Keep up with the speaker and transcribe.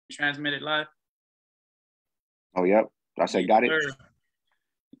transmitted live? Oh, yep. I said, got it. Sir.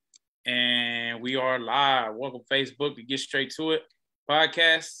 And we are live. Welcome, Facebook, to get straight to it.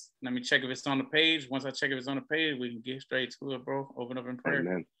 Podcast. Let me check if it's on the page. Once I check if it's on the page, we can get straight to it, bro. Open up in prayer.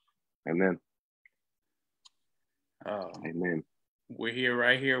 Amen. Amen. Amen. We're here,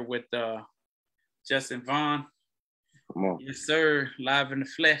 right here with Justin Vaughn. Come on. Yes, sir. Live in the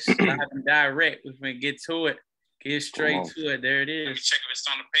flesh, live and direct. We're going to get to it. Get straight to it. There it is. Let me check if it's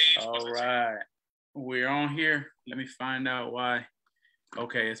on the page. All right. We're on here. Let me find out why.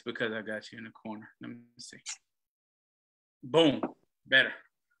 Okay, it's because I got you in the corner. Let me see. Boom. Better.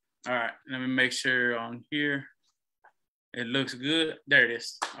 All right. Let me make sure on here. It looks good. There it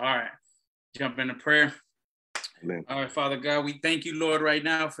is. All right. Jump into prayer. Amen. All right, Father God, we thank you, Lord, right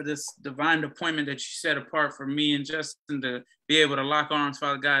now for this divine appointment that you set apart for me and Justin to be able to lock arms,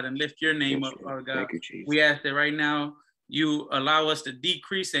 Father God, and lift your name up, Father God. Thank you, Jesus. We ask that right now you allow us to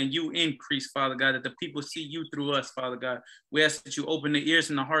decrease and you increase, Father God, that the people see you through us, Father God. We ask that you open the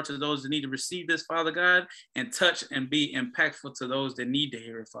ears and the hearts of those that need to receive this, Father God, and touch and be impactful to those that need to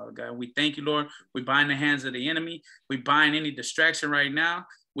hear it, Father God. We thank you, Lord. We bind the hands of the enemy. We bind any distraction right now.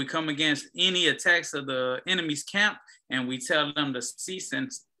 We come against any attacks of the enemy's camp, and we tell them to cease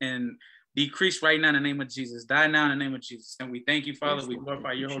and decrease right now in the name of Jesus. Die now in the name of Jesus. And we thank you, Father. We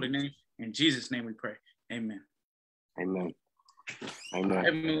glorify your holy name. In Jesus' name we pray. Amen. Amen. Amen.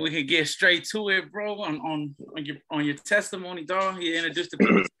 I mean, we can get straight to it, bro. On your testimony, dog. You introduced the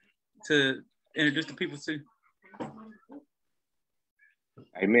people to.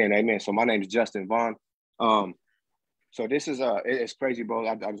 Amen. Amen. So my name is Justin Vaughn. So this is it's crazy, bro.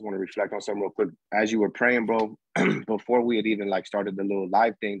 I just want to reflect on something real quick. As you were praying, bro, before we had even started the little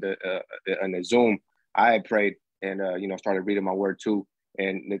live thing, on the Zoom, I had prayed and started reading my word too.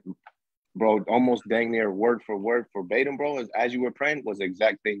 And bro, almost dang near word for word verbatim, bro, as you were praying was the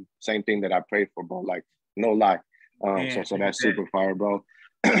exact same thing that I prayed for, bro. Like no lie. So that's super fire, bro.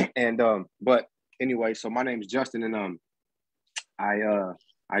 And but anyway, so my name is Justin, and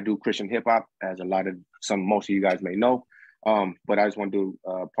I do Christian hip hop, as most of you guys may know. But I just want to do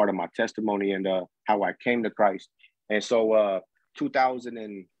part of my testimony and how I came to Christ. And so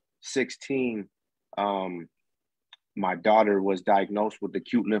 2016, my daughter was diagnosed with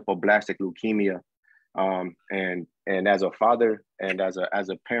acute lymphoblastic leukemia. And as a father and as a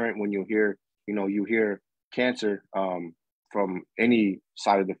parent, when you hear cancer from any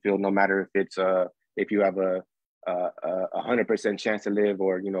side of the field, no matter if you have a 100% chance to live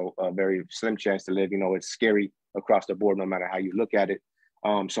or a very slim chance to live, it's scary across the board no matter how you look at it.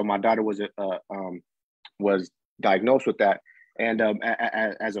 So my daughter was diagnosed with that, and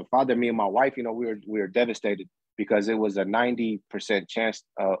as a father, me and my wife, we were devastated because it was a 90% chance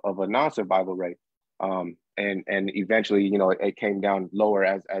of a non-survival rate, and eventually it came down lower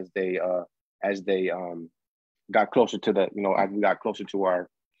as they got closer to as we got closer to our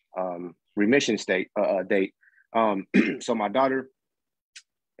remission date. So my daughter,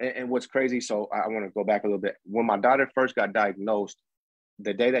 and what's crazy, so I want to go back a little bit. When my daughter first got diagnosed,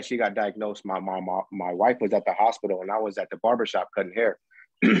 the day that she got diagnosed, my wife was at the hospital and I was at the barbershop cutting hair.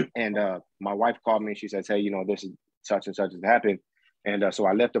 And my wife called me and she says, hey, this is such and such has happened. And so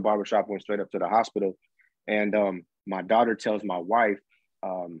I left the barbershop, went straight up to the hospital. And my daughter tells my wife,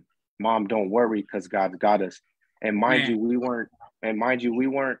 Mom, don't worry, because God's got us. And mind you, we weren't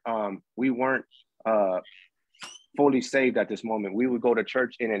fully saved at this moment. We would go to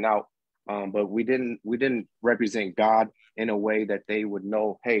church in and out, but we didn't represent God in a way that they would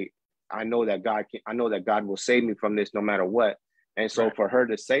know, hey, I know that God will save me from this no matter what. And so for her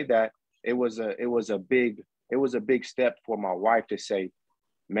to say that, it was a big step for my wife to say,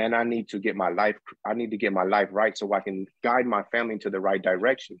 man, I need to get my life right so I can guide my family into the right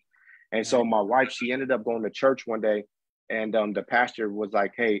direction. And so my wife, she ended up going to church one day, and the pastor was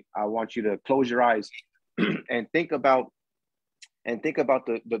like, hey, I want you to close your eyes and think about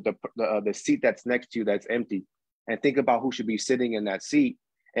the seat that's next to you that's empty, and think about who should be sitting in that seat.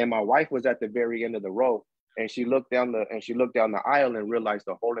 And my wife was at the very end of the row, and she looked down the aisle and realized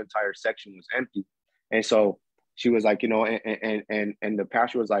the whole entire section was empty. And so she was like, and the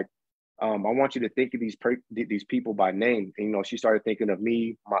pastor was like, I want you to think of these people by name. And, she started thinking of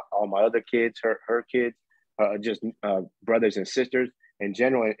me, all my other kids, her kids, just brothers and sisters in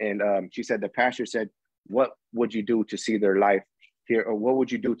general. And she said, the pastor said, what would you do to see their life here? Or what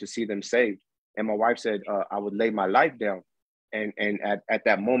would you do to see them saved? And my wife said, I would lay my life down. And at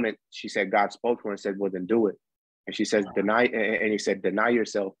that moment, she said, God spoke to her and said, well, then do it. And she says, deny. And he said, deny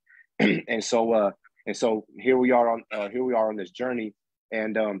yourself. And so here we are on this journey.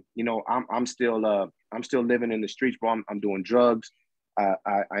 And, I'm still living in the streets, bro. I'm doing drugs.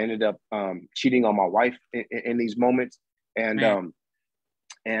 I ended up cheating on my wife in these moments, and you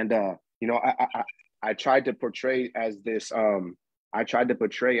know, I tried to portray as this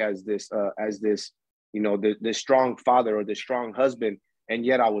you know, this strong father or this strong husband, and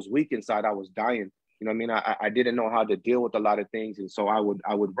yet I was weak inside. I was dying. You know what I mean? I didn't know how to deal with a lot of things, and so I would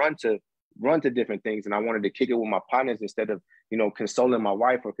run to different things, and I wanted to kick it with my partners instead of, you know, consoling my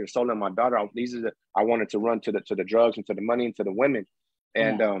wife or consoling my daughter. I wanted to run to the drugs and to the money and to the women,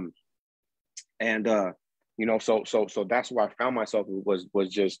 and you know, so that's where I found myself, was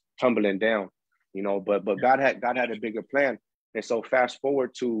just tumbling down, you know. But God had a bigger plan, and so fast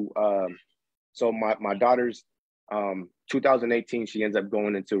forward to so my daughter's 2018, she ends up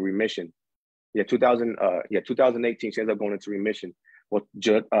going into remission. 2018, she ends up going into remission. Well,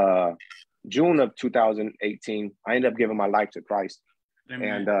 June of 2018, I ended up giving my life to Christ.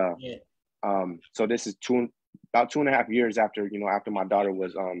 Amen. And so this is about 2.5 years after, you know, after my daughter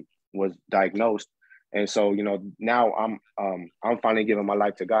was diagnosed. And so, you know, now I'm finally giving my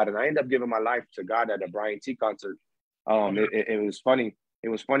life to God, and I ended up giving my life to God at a Brian T concert. It was funny. It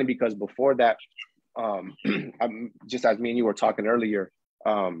was funny because before that, just as me and you were talking earlier,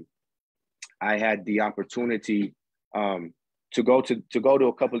 I had the opportunity to go to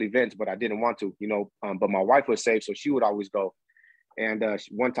a couple events, but I didn't want to, you know. But my wife was safe, so she would always go. And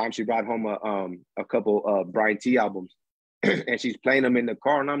one time she brought home a couple of Brian T albums, and she's playing them in the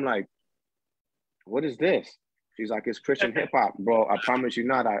car, and I'm like, "What is this?" She's like, "It's Christian hip hop, bro. I promise you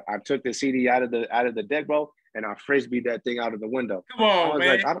not. I took the CD out of the deck, bro, and I frisbeed that thing out of the window." Come on, I was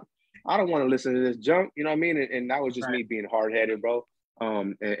man. like, I don't want to listen to this junk, you know what I mean? And that was just me being hard headed, bro,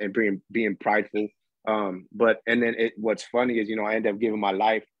 and being prideful. But then what's funny is, you know, I ended up giving my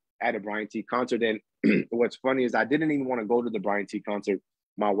life at a Brian T concert. And what's funny is I didn't even want to go to the Brian T concert.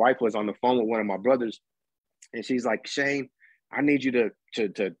 My wife was on the phone with one of my brothers, and she's like, "Shane, I need you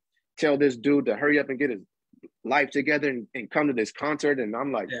to tell this dude to hurry up and get his life together and come to this concert." And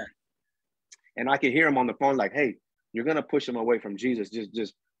I'm like, and I could hear him on the phone like, "Hey, you're gonna push him away from Jesus.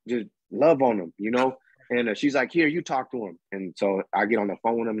 Just love on him, you know." And she's like, "Here, you talk to him." And so I get on the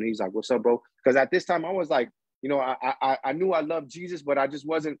phone with him, and he's like, "What's up, bro?" Because at this time I was like, you know, I knew I loved Jesus, but I just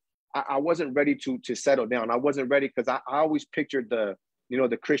wasn't. I wasn't ready to settle down. I wasn't ready because I always pictured the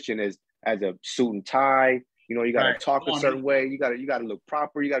Christian as a suit and tie. You know, you got to talk a certain way. You got to look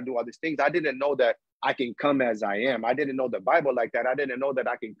proper. You got to do all these things. I didn't know that I can come as I am. I didn't know the Bible like that. I didn't know that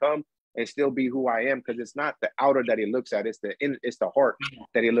I can come and still be who I am, because it's not the outer that he looks at. It's the heart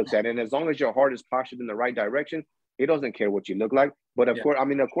that he looks at. And as long as your heart is postured in the right direction, he doesn't care what you look like. But of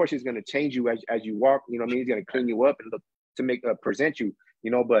course, he's going to change you as you walk. You know what I mean? He's going to clean you up and look to present you.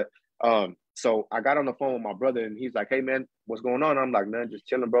 You know, but so I got on the phone with my brother, and he's like, "Hey man, what's going on?" I'm like, "Man, just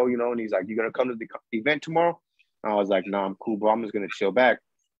chilling, bro." You know, and he's like, "You gonna come to the event tomorrow?" And I was like, "Nah, I'm cool, bro. I'm just gonna chill back."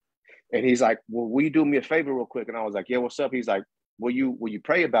 And he's like, "Well, will you do me a favor real quick?" And I was like, "Yeah, what's up?" He's like, will you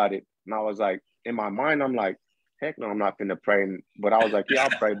pray about it?" And I was like, in my mind, I'm like, "Heck no, I'm not gonna pray." But I was like, "Yeah,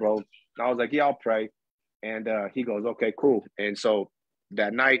 I'll pray, bro." And I was like, "Yeah, I'll pray." And he goes, "Okay, cool." And so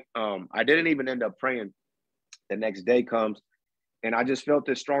that night, I didn't even end up praying. The next day comes, and I just felt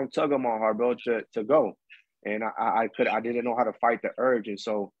this strong tug on my heart, bro, to go. And I didn't know how to fight the urge. And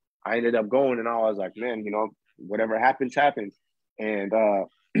so I ended up going, and I was like, "Man, you know, whatever happens, happens." And bro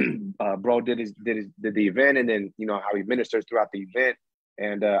did the event, and then, you know, how he ministers throughout the event.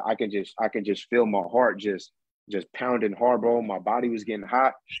 And I can just feel my heart just pounding hard, bro. My body was getting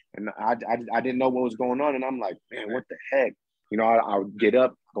hot, and I didn't know what was going on. And I'm like, "Man, what the heck?" You know, I would get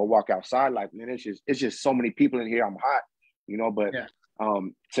up, go walk outside, like, "Man, it's just so many people in here. I'm hot." You know, but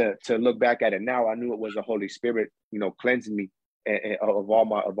to look back at it now, I knew it was the Holy Spirit, you know, cleansing me of all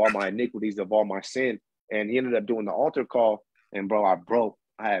my iniquities, of all my sin. And he ended up doing the altar call, and bro, I broke.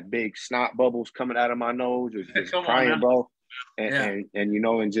 I had big snot bubbles coming out of my nose, just crying, bro. And you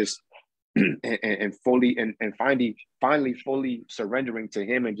know, and just and finally fully surrendering to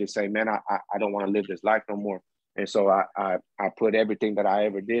him, and just say, "Man, I don't want to live this life no more." And so I put everything that I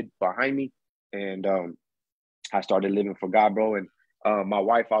ever did behind me, and I started living for God, bro. And my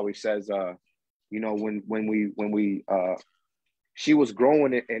wife always says, you know, when we she was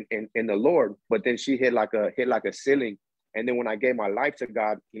growing in the Lord, but then she hit like a ceiling. And then when I gave my life to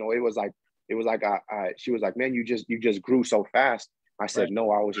God, you know, it was like she was like, "Man, you just grew so fast." I said,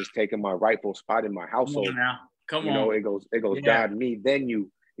 "No, I was just taking my rightful spot in my household." Come on. You know, it goes God, me, then you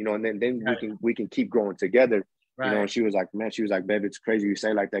know, and then we can keep growing together. You know, and she was like, "Babe, it's crazy you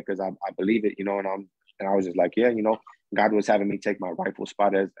say like that, because I believe it," you know. And I was just like, "Yeah, you know, God was having me take my rightful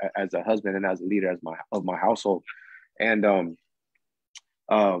spot as a husband and as a leader of my household." And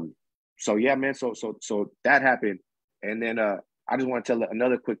so yeah, man, so that happened. And then I just want to tell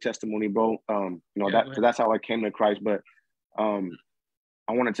another quick testimony, bro. You know, because that's how I came to Christ. But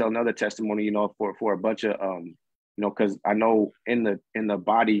I want to tell another testimony, you know, for a bunch of you know, because I know in the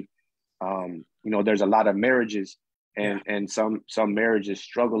body, you know, there's a lot of marriages, and some marriages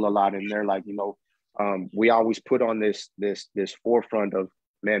struggle a lot, and they're like, you know, we always put on this forefront of,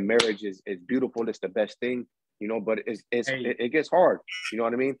 man, marriage is beautiful, it's the best thing, you know, but it gets hard, you know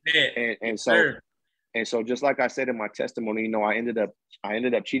what I mean? And so just like I said in my testimony, you know, I ended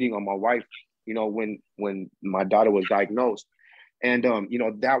up cheating on my wife, you know, when my daughter was diagnosed. And you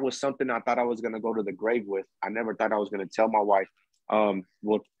know, that was something I thought I was gonna go to the grave with. I never thought I was gonna tell my wife.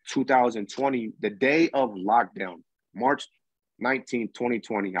 Well, 2020, the day of lockdown, March 19th,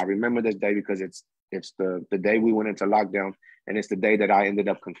 2020. I remember this day because it's the day we went into lockdown, and it's the day that I ended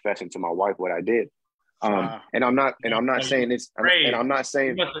up confessing to my wife what I did. And I'm not saying it's, and I'm not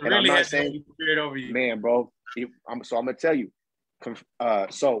saying, man, bro. I'm gonna tell you.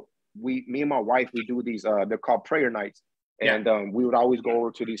 So me and my wife, we do these. They're called prayer nights, and we would always go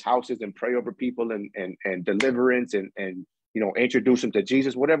over to these houses and pray over people and deliverance and you know, introduce them to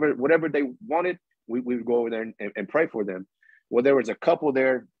Jesus. Whatever they wanted, we would go over there and pray for them. Well, there was a couple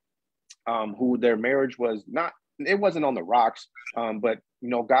there who their marriage was not. It wasn't on the rocks, but you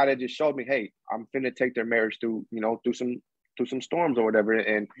know, God had just showed me, hey, I'm finna take their marriage through, you know, through some storms or whatever,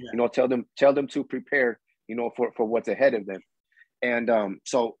 and you know, tell them to prepare, you know, for what's ahead of them. And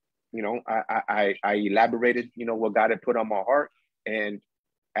so, you know, I elaborated, you know, what God had put on my heart, and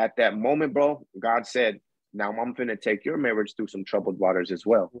at that moment, bro, God said, now I'm finna take your marriage through some troubled waters as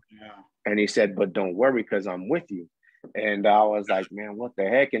well. And He said, but don't worry, because I'm with you. And I was like, man, what the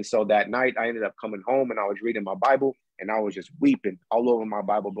heck? And so that night I ended up coming home and I was reading my Bible and I was just weeping all over my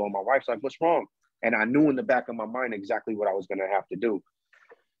Bible, bro. My wife's like, what's wrong? And I knew in the back of my mind exactly what I was going to have to do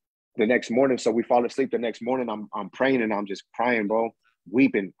the next morning. So we fall asleep the next morning. I'm praying and I'm just crying, bro,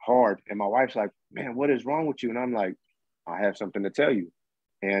 weeping hard. And my wife's like, man, what is wrong with you? And I'm like, I have something to tell you.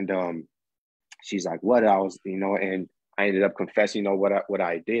 And she's like, what? I was, you know, and I ended up confessing, you know, what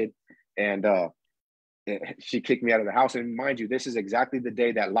I did. And she kicked me out of the house. And mind you, this is exactly the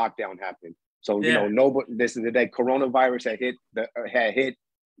day that lockdown happened. So, you know, this is the day coronavirus had hit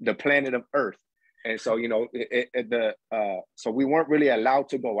the planet of Earth. And so, you know, so we weren't really allowed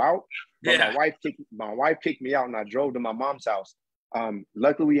to go out. But my wife kicked me out, and I drove to my mom's house.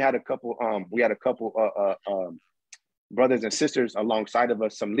 Luckily, we had a couple brothers and sisters alongside of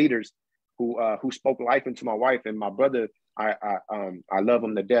us, some leaders who spoke life into my wife. And my brother, I love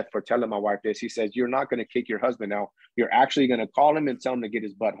him to death for telling my wife this. He says, you're not going to kick your husband out. You're actually going to call him and tell him to get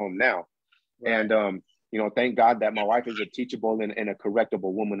his butt home now. Right. And, you know, thank God that my wife is a teachable and a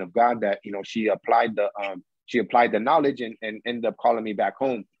correctable woman of God, that, you know, she applied the knowledge and ended up calling me back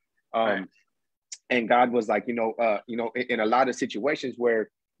home. Right. And God was like, you know, in a lot of situations where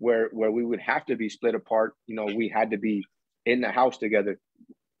we would have to be split apart, you know, we had to be in the house together.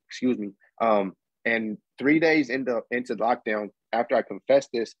 Excuse me. And 3 days into lockdown, after I confessed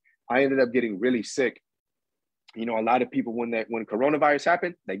this, I ended up getting really sick. You know, a lot of people, when coronavirus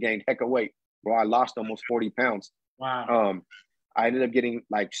happened, they gained heck of weight. Bro, I lost almost 40 pounds. Wow. I ended up getting,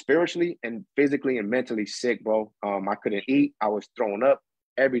 like, spiritually and physically and mentally sick, bro. I couldn't eat. I was throwing up,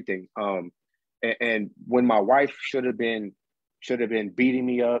 everything. And when my wife should have been beating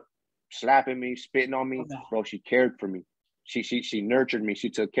me up, slapping me, spitting on me, bro, she cared for me. She nurtured me.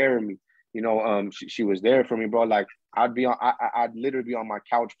 She took care of me. You know, she was there for me, bro. Like, I'd literally be on my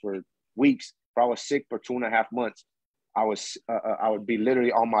couch for weeks. Bro, I was sick for 2.5 months. I would be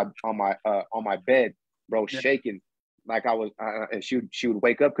literally on my bed, bro, shaking. Like I was, and she would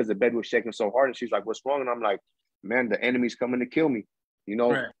wake up because the bed was shaking so hard, and she's like, "What's wrong?" And I'm like, "Man, the enemy's coming to kill me," you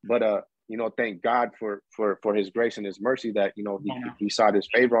know. Right. But you know, thank God for His grace and His mercy that, you know, He saw His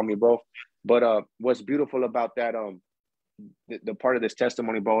favor on me, bro. But what's beautiful about that, the part of this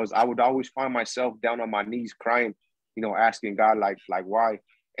testimony, bro, is I would always find myself down on my knees crying, you know, asking God like why.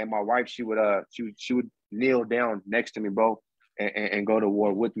 And my wife, she would kneel down next to me, bro, and go to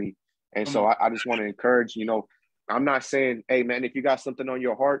war with me. And so I just want to encourage, you know, I'm not saying, hey man, if you got something on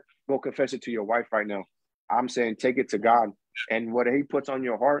your heart, go confess it to your wife right now. I'm saying take it to God, and what He puts on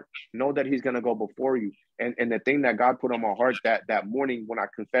your heart, know that He's gonna go before you. And the thing that God put on my heart that morning when I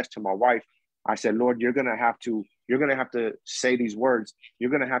confessed to my wife, I said, Lord, you're gonna have to say these words.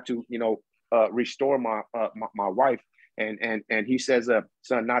 You're gonna have to, you know, restore my wife. And He says,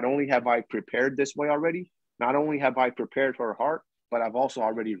 son, not only have I prepared this way already, not only have I prepared her heart, but I've also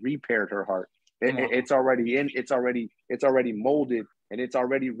already repaired her heart. It's already molded, and it's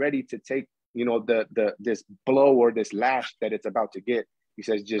already ready to take, you know, this blow or this lash that it's about to get. He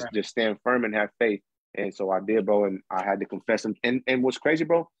says, just stand firm and have faith. And so I did, bro, and I had to confess him. And what's crazy,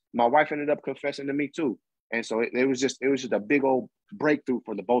 bro, my wife ended up confessing to me too. And so it was just a big old breakthrough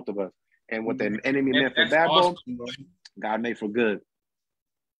for the both of us. And what the enemy meant for That's bad, awesome, bro, bro. God made for good.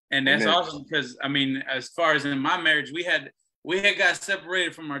 And that's Amen. awesome because I mean, as far as in my marriage, we had got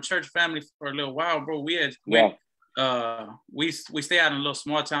separated from our church family for a little while, bro. We had went we stay out in a little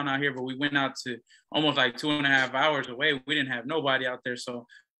small town out here, but we went out to almost like 2.5 hours away. We didn't have nobody out there. So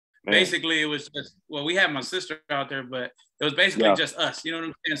basically it was just, well, we had my sister out there, but it was basically just us, you know what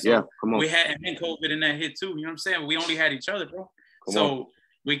I'm saying? So we had, and then COVID and that hit too, you know what I'm saying? We only had each other, bro. So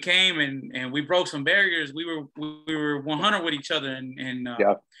we came and we broke some barriers. We were 100 with each other, and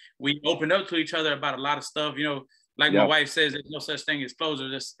we opened up to each other about a lot of stuff, you know. Like my wife says, there's no such thing as closure.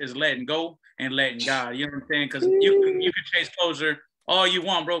 This is letting go and letting God. You know what I'm saying? Because you can chase closure all you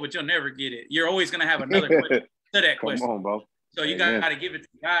want, bro, but you'll never get it. You're always gonna have another question to that question. Come on, bro. So you got to give it to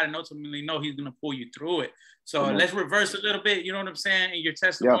God and ultimately know He's gonna pull you through it. So let's reverse a little bit. You know what I'm saying? In your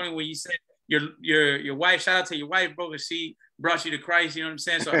testimony, when you said your wife, shout out to your wife, bro, because she brought you to Christ. You know what I'm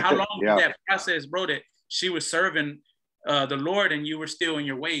saying? So how long was that process, bro, that she was serving the Lord and you were still in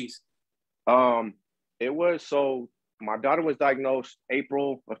your ways? It was, so my daughter was diagnosed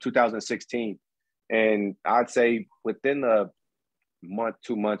April of 2016. And I'd say within a month,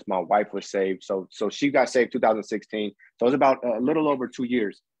 2 months, my wife was saved. So she got saved 2016. So it was about a little over 2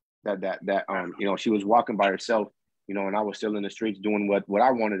 years that you know, she was walking by herself, you know, and I was still in the streets doing what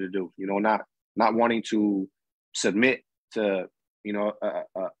I wanted to do, you know, not wanting to submit to, you know,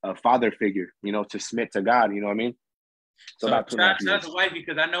 a father figure, you know, to submit to God, you know what I mean? So shout out to wife,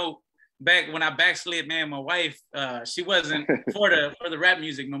 because I know back when I backslid, man, my wife, she wasn't for the rap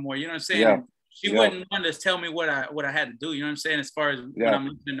music no more. You know what I'm saying? She wouldn't want to tell me what I had to do. You know what I'm saying? As far as when I'm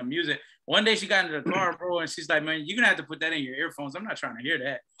listening to music. One day she got into the car, bro, and she's like, "Man, you're gonna have to put that in your earphones. I'm not trying to hear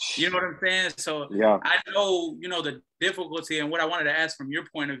that." You know what I'm saying? So I know, you know, the difficulty, and what I wanted to ask from your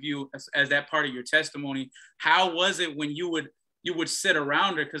point of view as that part of your testimony. How was it when you would sit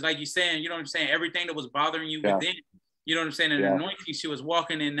around her? Because like you're saying, you know what I'm saying, everything that was bothering you within. You know what I'm saying? And the anointing she was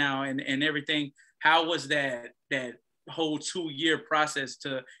walking in now and everything. How was that whole 2-year process,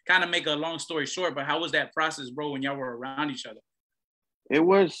 to kind of make a long story short, but how was that process, bro, when y'all were around each other? It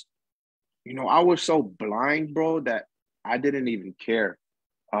was, you know, I was so blind, bro, that I didn't even care.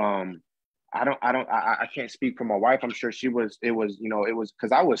 I can't speak for my wife. I'm sure it was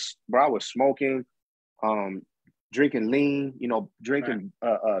because I was smoking, drinking lean, you know, drinking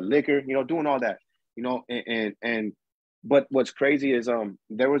liquor, you know, doing all that, you know, but what's crazy is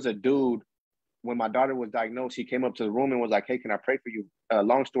there was a dude when my daughter was diagnosed. He came up to the room and was like, "Hey, can I pray for you?"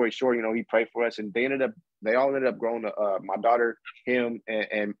 Long story short, you know, he prayed for us, and they all ended up growing. My daughter, him,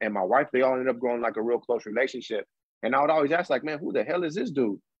 and my wife, they all ended up growing like a real close relationship. And I would always ask, like, "Man, who the hell is this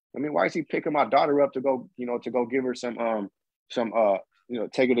dude? I mean, why is he picking my daughter up to go give her some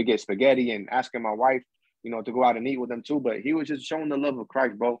take her to get spaghetti, and asking my wife, you know, to go out and eat with them too?" But he was just showing the love of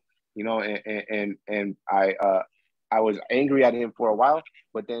Christ, bro. You know, and I was angry at him for a while,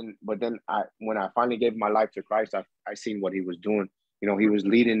 but then when I finally gave my life to Christ, I seen what he was doing. You know, he was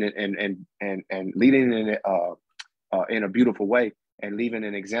leading and leading in a beautiful way, and leaving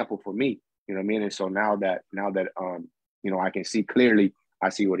an example for me. You know what I mean? And so now that you know, I can see clearly, I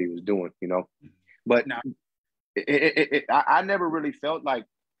see what he was doing. You know, but I never really felt like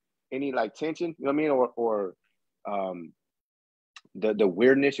any like tension. You know what I mean? Or the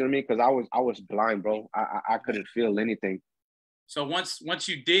weirdness, you know what I mean? Because I was blind, bro. I couldn't feel anything. So once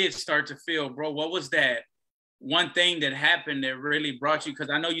you did start to feel, bro, what was that one thing that happened that really brought you? Because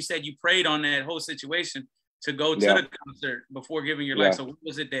I know you said you prayed on that whole situation to go to the concert before giving your life. So what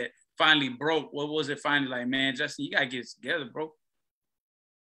was it that finally broke? What was it finally like, man, Justin, you gotta get it together, bro?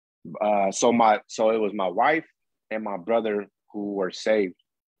 So it was my wife and my brother who were saved,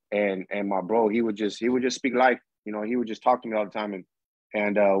 and my bro, he would just speak life. You know, he would just talk to me all the time.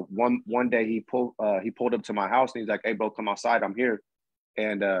 And one day he pulled up to my house, and he's like, "Hey, bro, come outside. I'm here."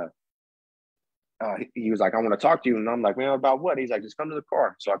 And he was like, "I want to talk to you." And I'm like, "Man, about what?" He's like, "Just come to the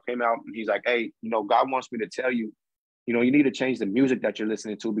car." So I came out, and he's like, "Hey, you know, God wants me to tell you, you know, you need to change the music that you're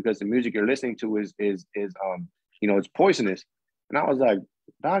listening to, because the music you're listening to is you know, it's poisonous." And I was like,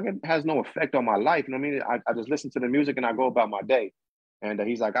 "Dog, it has no effect on my life." You know what I mean? I just listen to the music and I go about my day. And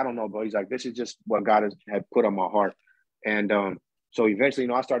he's like, "I don't know, bro." He's like, "This is just what God had put on my heart." And so eventually, you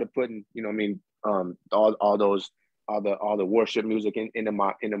know, I started putting, you know what I mean, all the worship music into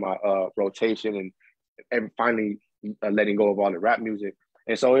my rotation, and finally letting go of all the rap music.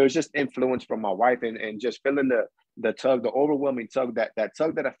 And so it was just influence from my wife, and just feeling the tug, the overwhelming tug, that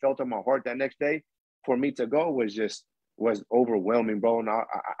tug that I felt on my heart that next day for me to go was was overwhelming, bro. And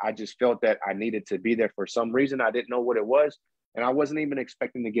I just felt that I needed to be there for some reason. I didn't know what it was. And I wasn't even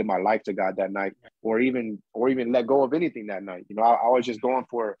expecting to give my life to God that night, or even let go of anything that night. You know, I was just going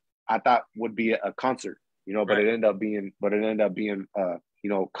for, I thought would be a concert, you know, but it ended up being, you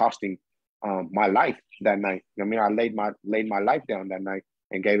know, costing my life that night. I mean, I laid my life down that night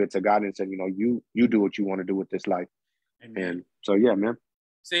and gave it to God and said, you know, you do what you want to do with this life. Amen. And so, yeah, man.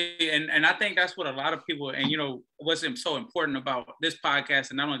 See, and I think that's what a lot of people, and you know, what's so important about this podcast,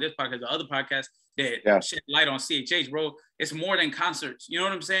 and not only this podcast, the other podcasts that shed light on CHH, bro. It's more than concerts. You know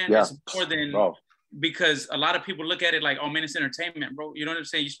what I'm saying? Yeah. It's more than, because a lot of people look at it like, oh man, it's entertainment, bro. You know what I'm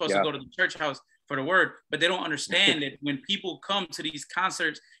saying? You're supposed to go to the church house for the word, but they don't understand that when people come to these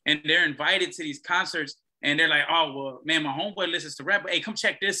concerts and they're invited to these concerts and they're like, oh, well, man, my homeboy listens to rap, but hey, come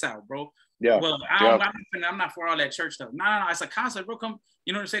check this out, bro. Yeah. Well, I'm not for all that church stuff. No, it's a concert, bro. Come,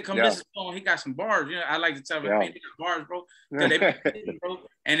 you know what I'm saying? Come listen to him. He got some bars. You know, I like to tell them, hey, bars, bro. Bro.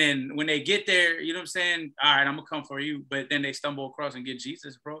 And then when they get there, you know what I'm saying? All right, I'm gonna come for you. But then they stumble across and get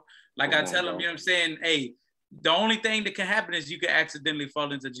Jesus, bro. Like I tell them, you know what I'm saying? Hey, the only thing that can happen is you can accidentally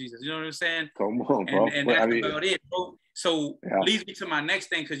fall into Jesus. You know what I'm saying? Come on, bro. And that's about it, bro. So leads me to my next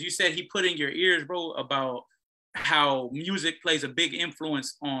thing, because you said he put in your ears, bro, about how music plays a big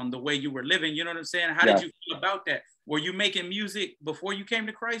influence on the way you were living. You know what I'm saying? How did you feel about that? Were you making music before you came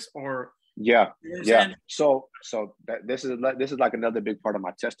to Christ, or? Yeah, you know yeah. So this is like another big part of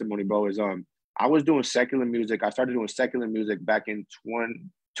my testimony, bro. Is I was doing secular music. I started doing secular music back in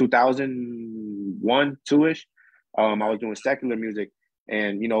 2001, 2-ish. I was doing secular music,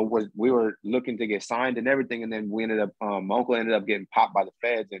 and you know, we were looking to get signed and everything, and then we ended up, my uncle ended up getting popped by the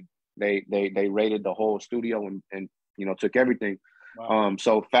feds, and they raided the whole studio and you know, took everything. Wow.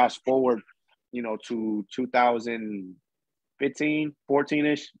 So fast forward, you know, to 2015,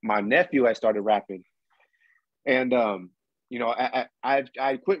 14-ish, my nephew had started rapping. And you know, I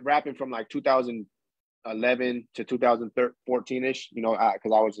quit rapping from like 2011 to 2014-ish, you know,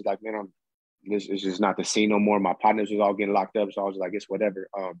 because I was just like, man, this is just not the scene no more. My partners was all getting locked up, so I was like, it's whatever.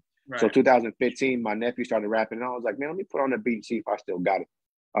 So 2015, my nephew started rapping, and I was like, man, let me put on the beat and see if I still got it.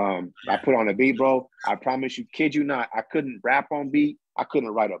 I put on a beat, bro. I promise you, kid you not, I couldn't rap on beat. I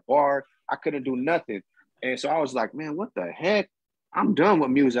couldn't write a bar. I couldn't do nothing. And so I was like, man, what the heck? I'm done with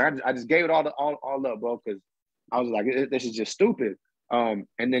music. I just gave it all up, bro, because I was like, this is just stupid. And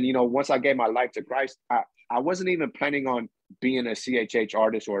then, you know, once I gave my life to Christ, I wasn't even planning on being a CHH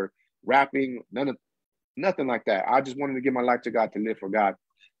artist or rapping, nothing like that. I just wanted to give my life to God, to live for God.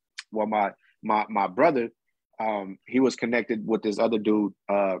 Well, my brother, he was connected with this other dude,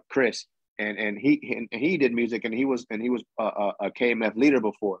 Chris, and he did music, and he was a KMF leader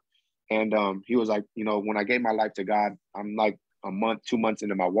before. And he was like, you know, when I gave my life to God, I'm like a month, 2 months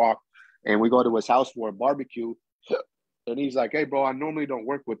into my walk, and we go to his house for a barbecue. And he's like, hey, bro, I normally don't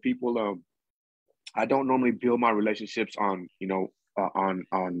work with people. I don't normally build my relationships on, you know, on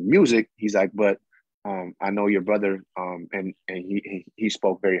music. He's like, but I know your brother, and he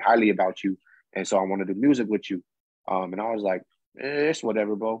spoke very highly about you. And so I want to do music with you. And I was like, it's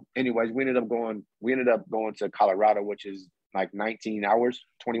whatever, bro. Anyways, we ended up going to Colorado, which is like 19 hours,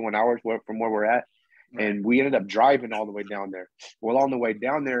 21 hours from where we're at. Right. And we ended up driving all the way down there. Well, on the way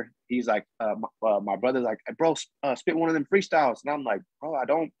down there, he's like, my brother's like, hey, bro, spit one of them freestyles. And I'm like, bro, I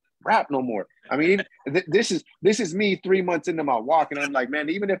don't rap no more. I mean, this is me 3 months into my walk. And I'm like, man,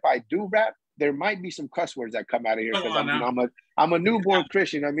 even if I do rap, there might be some cuss words that come out of here, because I'm a newborn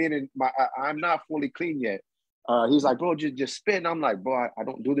Christian. I mean, and I'm not fully clean yet. He's like, bro, just spit. And I'm like, bro, I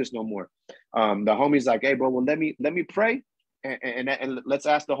don't do this no more. The homie's like, hey, bro, well, let me pray, and let's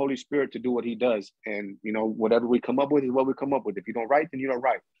ask the Holy Spirit to do what he does. And, you know, whatever we come up with is what we come up with. If you don't write, then you don't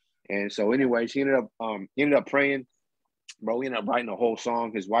write. And so anyways, he ended up praying. Bro, we ended up writing a whole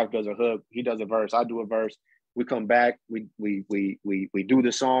song. His wife does a hook. He does a verse. I do a verse. We come back. We do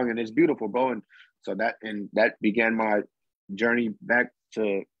the song, and it's beautiful, bro. And so that began my journey back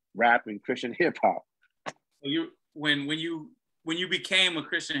to rap and Christian hip hop. So when you became a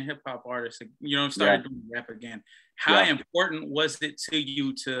Christian hip hop artist, you know, started doing rap again, how important was it to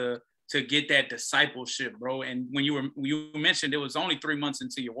you to get that discipleship, bro? And when you mentioned it was only 3 months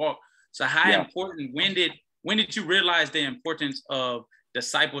into your walk, so how important? When did you realize the importance of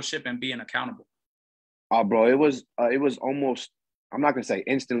discipleship and being accountable? Bro, it was almost, I'm not gonna say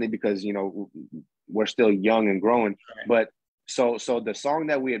instantly, because, you know, we're still young and growing, right. But so the song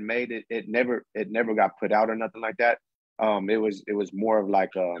that we had made, it never got put out or nothing like that. It was more of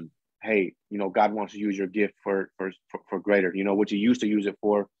like, hey, you know, God wants to use your gift for greater, you know, what you used to use it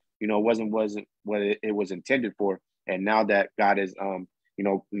for, you know, wasn't what it was intended for. And now that God is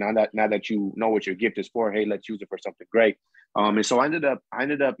now that you know what your gift is for, hey, let's use it for something great. And so I ended up,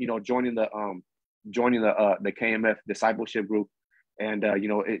 joining the KMF discipleship group, and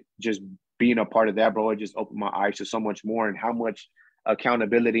it just being a part of that, bro, it just opened my eyes to so much more, and how much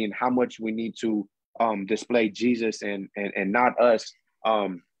accountability and how much we need to display Jesus, and not us,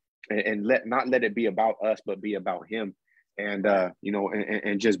 and not let it be about us, but be about him. And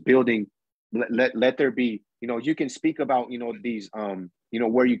and just building, let there be, you can speak about these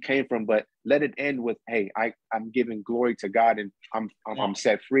where you came from, but let it end with, hey, I'm giving glory to God, and I'm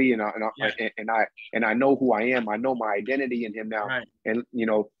set free, and I know who I am. I know my identity in him now. Right. And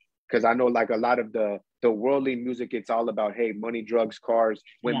because I know, like, a lot of the worldly music, it's all about, hey, money, drugs, cars,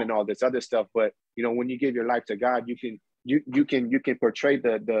 women, all this other stuff. But when you give your life to God, you can portray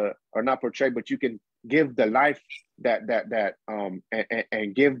or not portray, but you can give the life that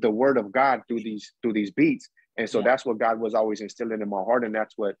and give the word of God through these beats. And so that's what God was always instilling in my heart, and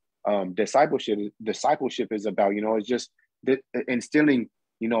that's what discipleship is about. It's just instilling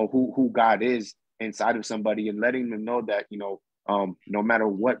who God is inside of somebody, and letting them know that no matter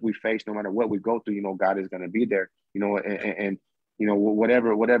what we face, no matter what we go through, God is going to be there. And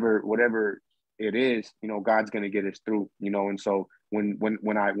whatever it is, God's going to get us through. And so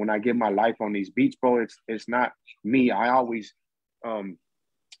when I give my life on these beats, bro, it's not me. I always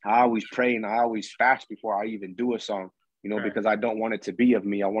pray, and I always fast before I even do a song, right. Because I don't want it to be of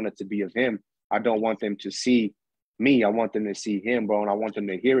me. I want it to be of him. I don't want them to see me. I want them to see him, bro. And I want them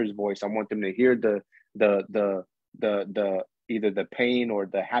to hear his voice. I want them to hear the either the pain or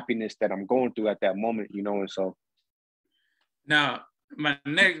the happiness that I'm going through at that moment, and so. Now,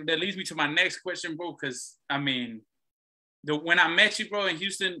 that leads me to my next question, bro, because I mean, when I met you, bro, in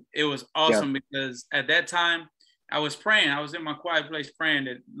Houston, it was awesome, because at that time I was praying. I was in my quiet place praying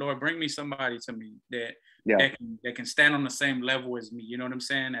that, Lord, bring me somebody to me that can stand on the same level as me. You know what I'm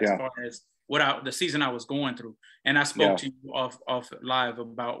saying? As far as the season I was going through. And I spoke to you off live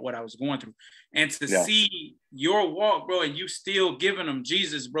about what I was going through. And to see your walk, bro, and you still giving them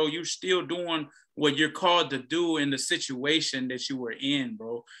Jesus, bro, you still doing what you're called to do in the situation that you were in,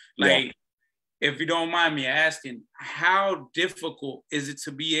 bro. Like, if you don't mind me asking, how difficult is it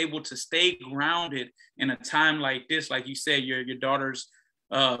to be able to stay grounded in a time like this? Like you said, your daughter's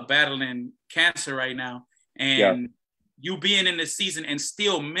battling cancer right now, and you being in this season and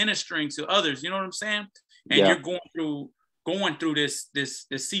still ministering to others. You know what I'm saying? And you're going through this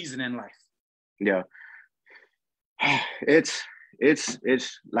season in life. Yeah, it's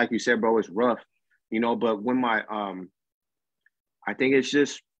like you said, bro. It's rough, But when I think it's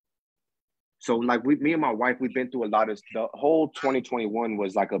just. So, like, me and my wife, we've been through a lot of, the whole 2021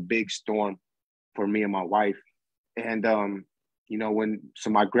 was like a big storm for me and my wife. And, so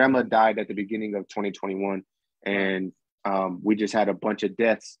my grandma died at the beginning of 2021, and we just had a bunch of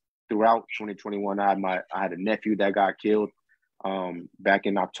deaths throughout 2021. I had a nephew that got killed back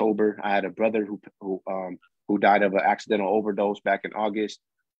in October. I had a brother who died of an accidental overdose back in August.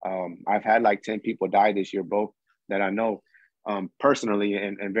 I've had like 10 people die this year, both that I know personally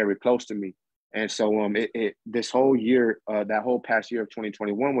and very close to me. And so this whole year, that whole past year of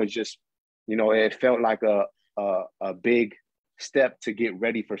 2021 was just, it felt like a big step to get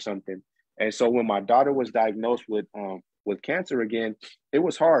ready for something. And so when my daughter was diagnosed with cancer again, it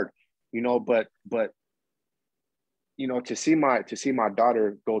was hard, but to see my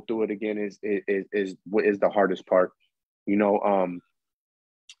daughter go through it again is the hardest part, and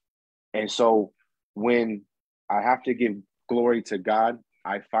so when I have to give glory to God,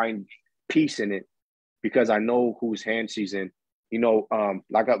 I find peace in it, because I know whose hand she's in.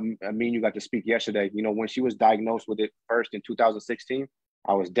 Like I mean, you got to speak yesterday. When she was diagnosed with it first in 2016,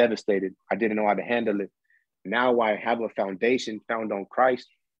 I was devastated. I didn't know how to handle it. Now I have a foundation found on Christ.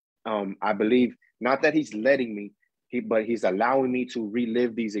 I believe not that he's letting me, but he's allowing me to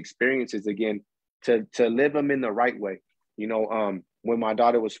relive these experiences again, to live them in the right way. When my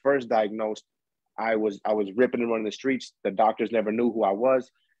daughter was first diagnosed, I was ripping and running the streets. The doctors never knew who I was.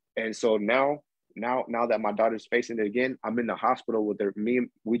 And so now that my daughter's facing it again, I'm in the hospital with her.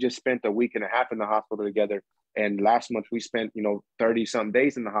 We just spent a week and a half in the hospital together. And last month we spent, 30 some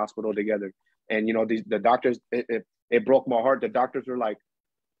days in the hospital together. And, the doctors, it broke my heart. The doctors were like,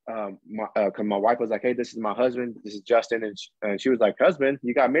 cause my wife was like, hey, this is my husband. This is Justin. And she was like, husband,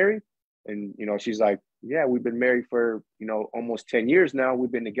 you got married? And, she's like, yeah, we've been married for, almost 10 years now. We've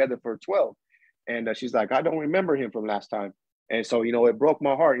been together for 12. And she's like, I don't remember him from last time. And so, it broke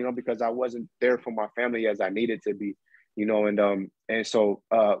my heart, because I wasn't there for my family as I needed to be, and so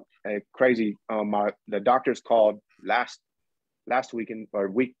crazy. The doctors called last week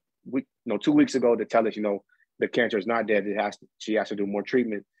or 2 weeks ago to tell us, the cancer is not dead. She has to do more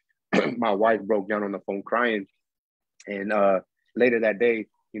treatment. My wife broke down on the phone crying. And later that day,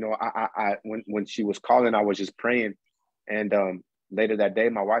 when she was calling, I was just praying. And later that day,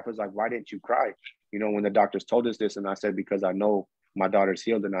 my wife was like, "Why didn't you cry? When the doctors told us this." And I said, "Because I know my daughter's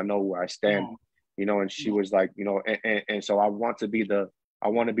healed and I know where I stand." And she was like, and so I want to be the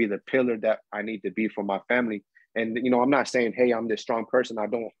pillar that I need to be for my family. And I'm not saying, hey, I'm this strong person.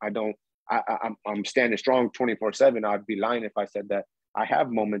 I'm standing strong 24/7. I'd be lying if I said that. I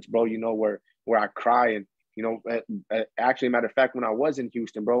have moments, bro, where I cry. And actually, matter of fact, when I was in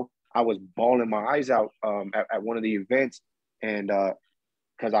Houston, bro, I was bawling my eyes out at one of the events. And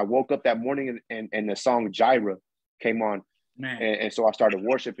because I woke up that morning and the song Jireh came on. And so I started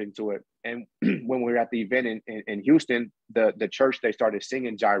worshiping to it. And when we were at the event in Houston, the church, they started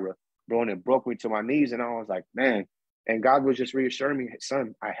singing Jireh, bro, and it broke me to my knees. And I was like, man, and God was just reassuring me,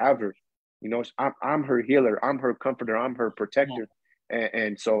 son, I have her. I'm her healer. I'm her comforter. I'm her protector.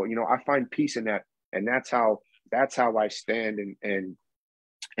 And so, I find peace in that. And that's how I stand and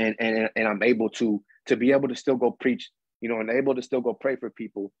I'm able to be able to still go preach, and able to still go pray for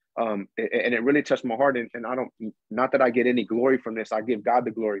people. And it really touched my heart. And I don't, not that I get any glory from this, I give God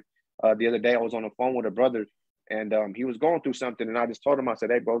the glory. The other day I was on the phone with a brother and he was going through something. And I just told him, I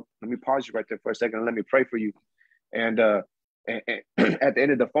said, "Hey, bro, let me pause you right there for a second and let me pray for you." And at the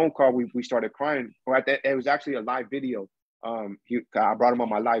end of the phone call, we started crying. It was actually a live video. I brought him on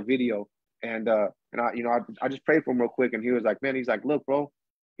my live video, and I just prayed for him real quick, and he was like, "Man," he's like, "Look, bro,"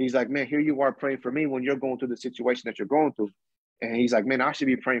 he's like, "Man, here you are praying for me when you're going through the situation that you're going through," and he's like, "Man, I should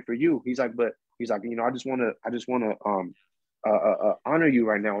be praying for you." He's like, "But," he's like, "I just want to honor you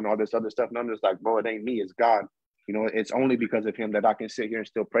right now and all this other stuff," and I'm just like, "Bro, it ain't me, it's God." It's only because of him that I can sit here and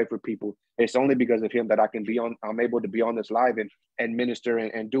still pray for people. It's only because of him that I'm able to be on this live and minister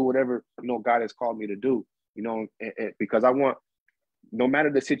and do whatever, God has called me to do, because I want, no matter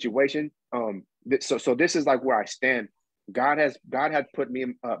the situation. So this is like where I stand. God had put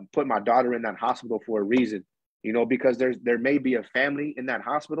my daughter in that hospital for a reason, because there may be a family in that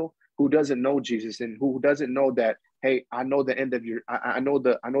hospital who doesn't know Jesus and who doesn't know that, hey, I know the end of I know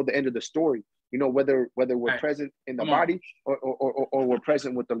the end of the story. Whether we're present in the body or we're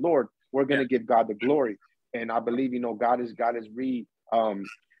present with the Lord, we're going to give God the glory. And I believe, God is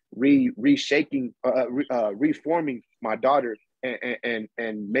reshaping, reforming my daughter and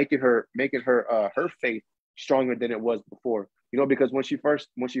making her her faith stronger than it was before. Because when she first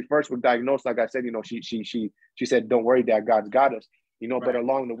was diagnosed, like I said, she said, "Don't worry, Dad, God's got us." But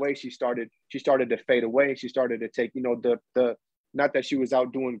along the way, she started to fade away. She started to take, the not that she was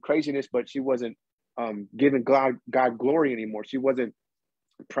out doing craziness, but she wasn't giving God glory anymore. She wasn't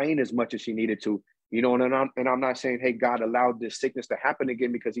praying as much as she needed to. And I'm not saying, hey, God allowed this sickness to happen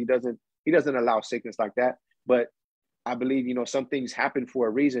again, because he doesn't allow sickness like that. But I believe, some things happen for a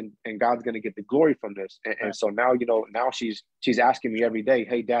reason, and God's going to get the glory from this. And so now, now she's asking me every day,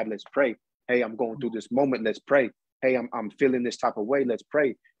 "Hey, Dad, let's pray. Hey, I'm going through this moment. Let's pray. Hey, I'm feeling this type of way. Let's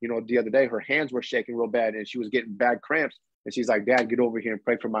pray." The other day, her hands were shaking real bad and she was getting bad cramps. And she's like, "Dad, get over here and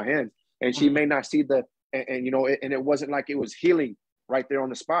pray for my hands." And she may not see and it wasn't like it was healing right there on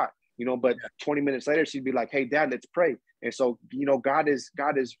the spot, but 20 minutes later, she'd be like, "Hey, Dad, let's pray." And so, God is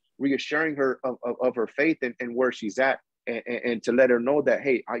reassuring her of her faith and where she's at, and to let her know that,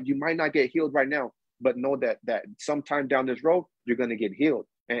 hey, you might not get healed right now, but know that sometime down this road, you're going to get healed.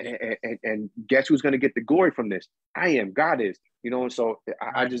 And guess who's going to get the glory from this? I am. God is, and so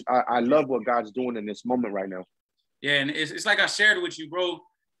I love what God's doing in this moment right now. Yeah, and it's like I shared with you, bro,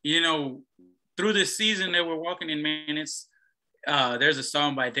 through this season that we're walking in, man, it's there's a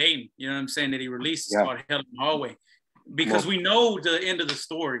song by Dayton, what I'm saying, that he released called Hell in the Hallway, because we know the end of the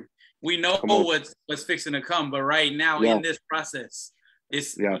story. We know what's fixing to come, but right now in this process,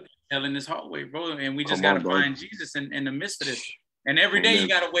 it's hell in this hallway, bro, and we just got to find Jesus in the midst of this. And every day you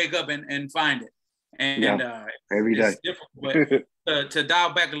got to wake up and find it. And every day. It's difficult, but to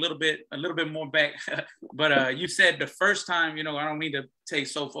dial back a little bit more back. But you said the first time, I don't mean to take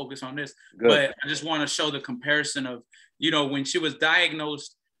so focus on this, but I just want to show the comparison of, when she was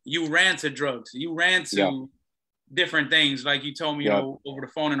diagnosed, you ran to drugs, you ran to different things, like you told me, over the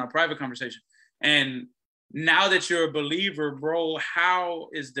phone in our private conversation. And now that you're a believer, bro, how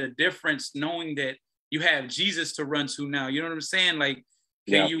is the difference knowing that you have Jesus to run to now? You know what I'm saying? Like,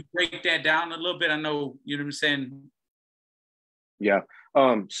 can you break that down a little bit? I know, you know what I'm saying? Yeah.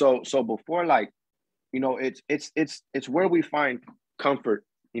 So before, like, it's where we find comfort.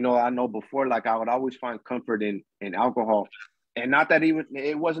 I know before, like, I would always find comfort in alcohol, and not that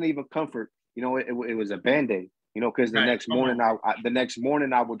it wasn't even comfort. It was a Band-Aid. you know, because the Right. next Come morning, on. the next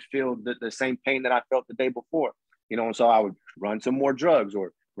morning I would feel the same pain that I felt the day before, you know, and so I would run to more drugs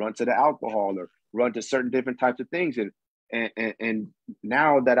or run to the alcohol or run to certain different types of things. And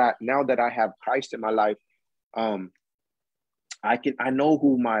now that I have Christ in my life, I know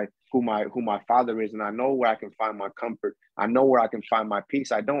who my father is, and I know where I can find my comfort. I know where I can find my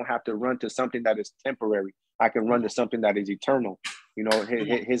peace. I don't have to run to something that is temporary. I can run to something that is eternal. You know,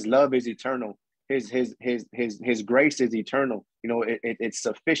 his love is eternal. His grace is eternal. You know, it's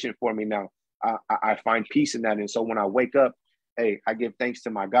sufficient for me now. I find peace in that. And so when I wake up, hey, I give thanks to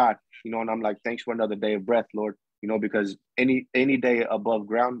my God, you know, and I'm like, thanks for another day of breath, Lord, you know, because any day above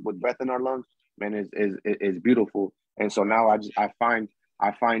ground with breath in our lungs, man, is beautiful. And so now I find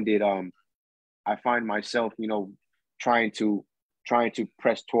myself, you know, trying to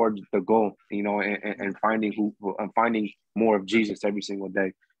press towards the goal, you know, and finding finding more of Jesus every single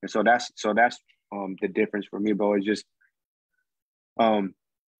day. And so that's the difference for me, bro. It's just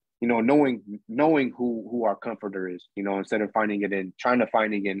you know, knowing who our comforter is, you know, instead of finding it in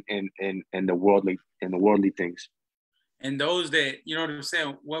the worldly things. And those that, you know what I'm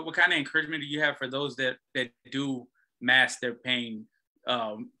saying, what kind of encouragement do you have for those that do mask their pain,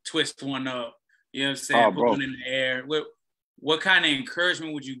 twist one up, you know what I'm saying, put one in the air? What kind of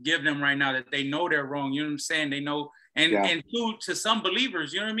encouragement would you give them right now that they know they're wrong? You know what I'm saying? They know, and to some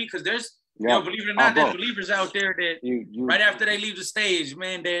believers, you know what I mean? Because there's, you know, believe it or not, there's believers out there that right after they leave the stage,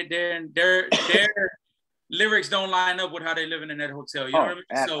 man, their lyrics don't line up with how they living in that hotel. You know what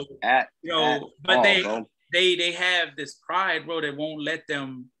I mean? So, you know, but they have this pride, bro, that won't let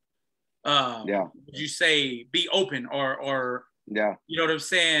them, would you say, be open or you know what I'm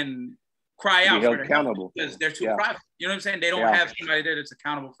saying, cry out for their help because they're too private. You know what I'm saying? They don't have somebody there that's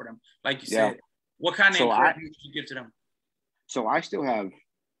accountable for them, like you said. What kind of encouragement would you give to them? So I still have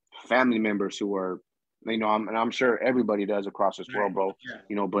family members who are, you know, I'm sure everybody does across this world, bro.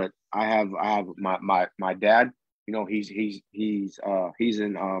 You know, but I have my dad. You know, he's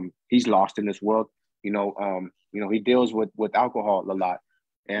lost in this world. You know, he deals with alcohol a lot,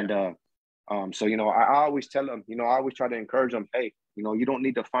 and so you know, I always tell him, you know, I always try to encourage him, hey, you know, you don't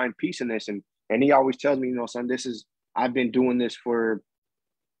need to find peace in this, and he always tells me, you know, son, I've been doing this for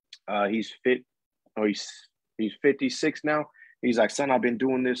he's 56 now. He's like, son, I've been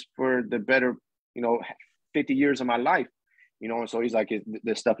doing this for the better, you know, 50 years of my life, you know. And so he's like,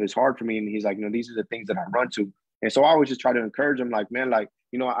 this stuff is hard for me. And he's like, you know, these are the things that I run to. And so I always just try to encourage him, like, man, like,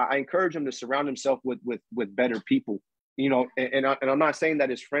 you know, I encourage him to surround himself with better people, you know. And I'm not saying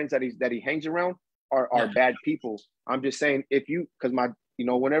that his friends that he hangs around are bad people. I'm just saying because you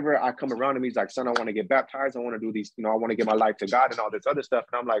know, whenever I come around him, he's like, son, I want to get baptized. I want to do these, you know, I want to give my life to God and all this other stuff.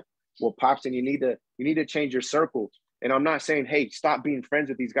 And I'm like, well, Pops, and you need to change your circle. And I'm not saying, hey, stop being friends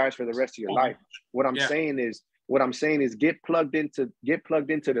with these guys for the rest of your life. What I'm saying is get plugged into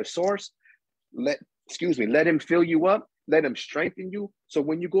the source. Let him fill you up, let him strengthen you. So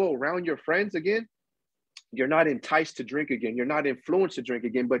when you go around your friends again, you're not enticed to drink again. You're not influenced to drink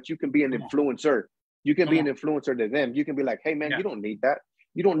again, but you can be an influencer. You can be an influencer to them. You can be like, hey man, you don't need that.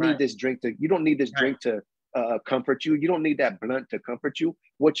 You don't need this drink to comfort you. You don't need that blunt to comfort you.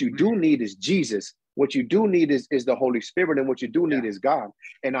 What you do need is Jesus. What you do need is the Holy Spirit, and what you do need is God.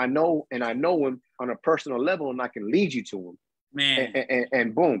 And I know him on a personal level, and I can lead you to him. Man.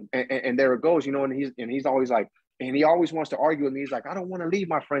 And boom, and there it goes, you know. And he's always like, and he always wants to argue with me. He's like, I don't want to leave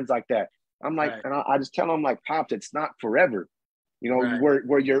my friends like that. I'm like, and I just tell him, like, Pops, it's not forever. You know,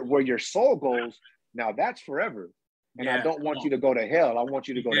 where your soul goes, now that's forever. And I don't want you to go to hell. I want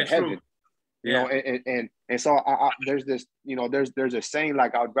you to go to heaven. You know, and so there's this, you know, there's a saying,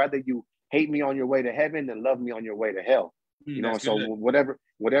 like, I'd rather you hate me on your way to heaven than love me on your way to hell. You know, so whatever,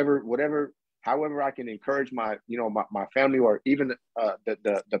 however I can encourage my family, or even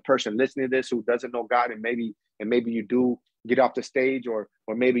the person listening to this who doesn't know God, and maybe you do get off the stage, or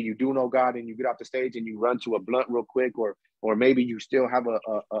maybe you do know God and you get off the stage and you run to a blunt real quick, or maybe you still have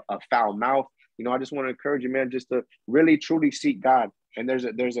a foul mouth. You know, I just want to encourage you, man, just to really truly seek God. And there's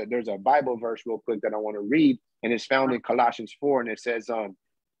a Bible verse real quick that I want to read, and it's found in Colossians 4, and it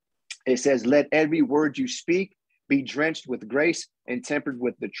says, let every word you speak be drenched with grace and tempered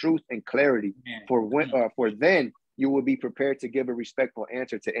with the truth and clarity. For then you will be prepared to give a respectful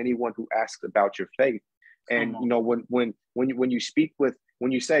answer to anyone who asks about your faith. And you know, when you speak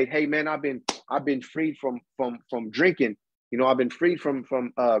when you say, hey man, I've been freed from drinking, you know, I've been freed from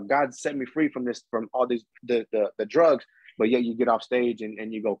God set me free from all these the drugs, but yet you get off stage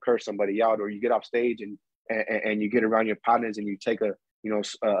and you go curse somebody out, or you get off stage and you get around your partners and you take a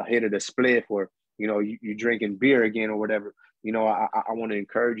hit of the spliff, or you know, you drinking beer again or whatever. you know, I want to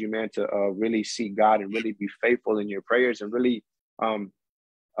encourage you, man, to really seek God and really be faithful in your prayers and really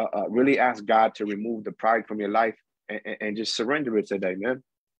really ask God to remove the pride from your life and just surrender it today, man.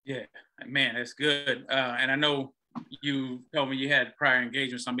 Yeah, man, that's good. And I know you told me you had prior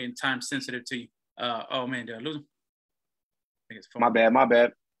engagements. So I'm being time sensitive to you. Oh man, did I lose him? I think it's phone. My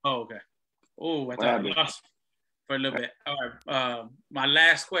bad. Oh, okay. Oh, I thought I lost for a little bit. All right. My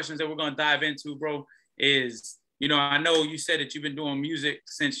last questions that we're gonna dive into, bro, is, you know, I know you said that you've been doing music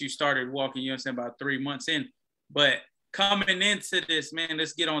since you started walking, you know what I'm saying, about 3 months in, but coming into this, man,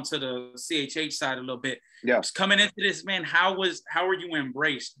 let's get on to the CHH side a little bit. Yeah. Just coming into this, man, how were you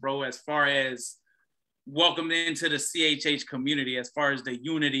embraced, bro, as far as welcomed into the CHH community, as far as the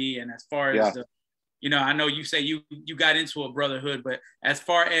unity and as far as the, you know, I know you say you got into a brotherhood, but as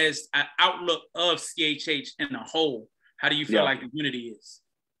far as an outlook of CHH in a whole, how do you feel like the unity is?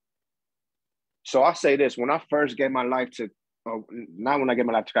 So I'll say this: when I first gave my life to, not when I gave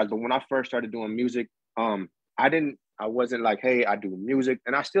my life to God, but when I first started doing music, I wasn't like, hey, I do music,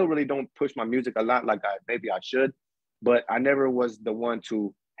 and I still really don't push my music a lot like maybe I should, but I never was the one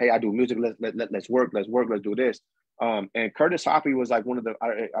to, hey, I do music, let's work, let's do this. And Curtis Hoppy was like one of the,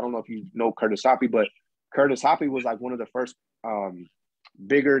 I don't know if you know Curtis Hoppy, but Curtis Hoppy was like one of the first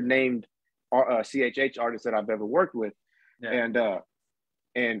bigger named CHH artists that I've ever worked with. Yeah.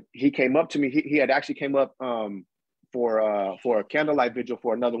 And he came up to me. He had actually came up for a candlelight vigil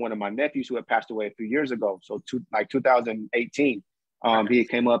for another one of my nephews who had passed away a few years ago. So 2018, he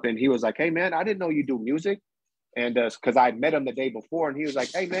came up and he was like, hey man, I didn't know you do music. And because I had met him the day before, and he was like,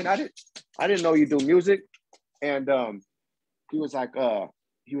 hey man, I didn't know you do music. And he was like,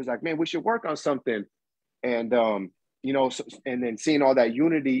 man, we should work on something. And you know, and then seeing all that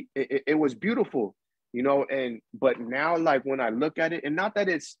unity, it was beautiful, you know. But now, like when I look at it, and not that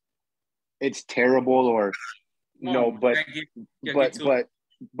it's terrible or, you know, but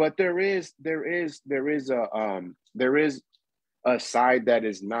there is a side that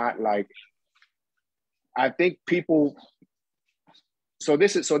is not like, I think people. So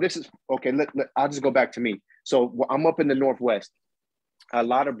this is okay. I'll just go back to me. So I'm up in the Northwest. A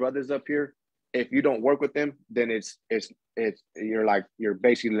lot of brothers up here, if you don't work with them, then it's you're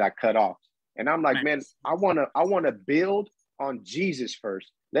basically like cut off. And I'm like, man, I wanna build on Jesus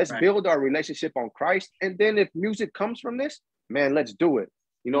first. Let's build our relationship on Christ, and then if music comes from this, man, let's do it.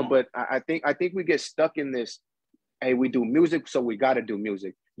 You know, but I think we get stuck in this. Hey, we do music, so we got to do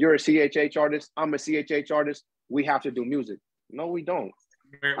music. You're a CHH artist. I'm a CHH artist. We have to do music. No, we don't.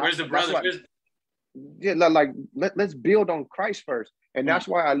 Where's the brother? Let's build on Christ first. And that's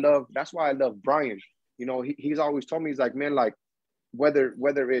why I love Brian. You know, he's always told me, he's like, man, like whether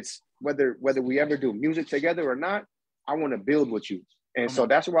we ever do music together or not, I want to build with you. And so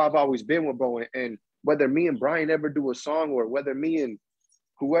that's where I've always been with bro. And whether me and Brian ever do a song, or whether me and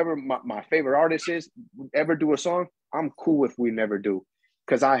whoever my favorite artist is ever do a song, I'm cool if we never do.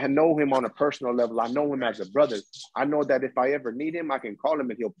 Because I know him on a personal level. I know him as a brother. I know that if I ever need him, I can call him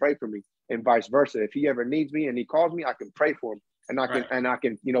and he'll pray for me, and vice versa. If he ever needs me and he calls me, I can pray for him, and I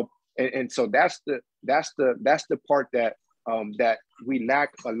can, you know, and so that's the part that that we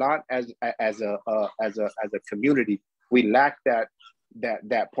lack a lot as a community. We lack that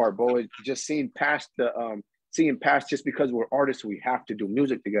part, bro. It's just seeing past just because we're artists, we have to do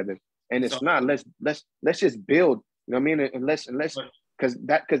music together, and it's not. Let's just build. You know what I mean? And let's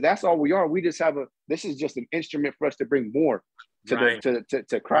because that's all we are. We just have this is just an instrument for us to bring more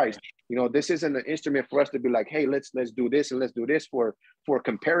to Christ. You know, this isn't an instrument for us to be like, hey, let's do this and let's do this for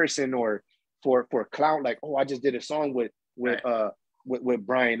comparison or for clout. Like, oh, I just did a song with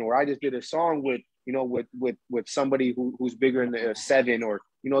Brian, or I just did a song with, you know, with somebody who's bigger in the 7, or,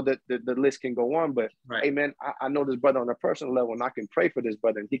 you know, the list can go on. But hey, man, I know this brother on a personal level, and I can pray for this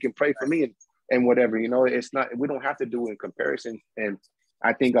brother, and he can pray for me, and whatever. You know, it's not, we don't have to do it in comparison. And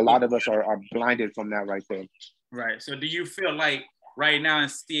I think a lot of us are blinded from that right there. Right. So do you feel like right now in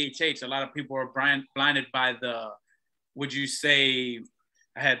CHH, a lot of people are blinded by would you say,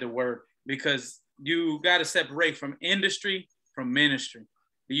 I had the word, because you got to separate from industry from ministry.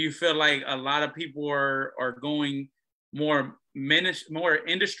 Do you feel like a lot of people are going more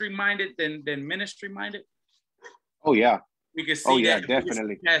industry minded than ministry minded? Oh yeah. We can see that.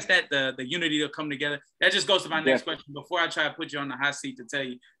 Definitely. Past that, the unity to come together. That just goes to my next question. Before I try to put you on the hot seat to tell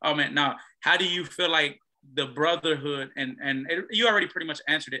you, oh man, now how do you feel like the brotherhood, and you already pretty much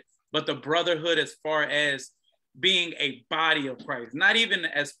answered it, but the brotherhood as far as being a body of Christ, not even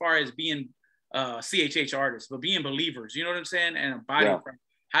as far as being CHH artists, but being believers, you know what I'm saying? And a body of Christ.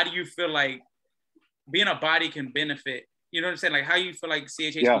 How do you feel like being a body can benefit? You know what I'm saying? Like, how you feel like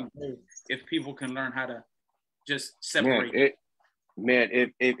CHH can grow if people can learn how to just separate.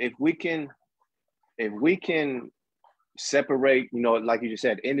 If we can separate, you know, like you just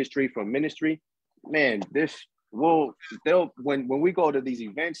said, industry from ministry, man, when we go to these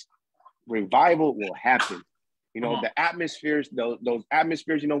events, revival will happen. You know, the atmospheres, those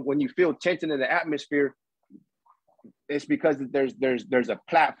atmospheres, you know, when you feel tension in the atmosphere, it's because there's a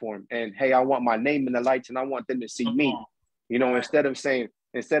platform, and hey, I want my name in the lights and I want them to see me. You know, instead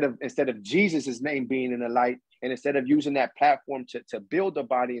of Jesus's name being in the light, and instead of using that platform to build the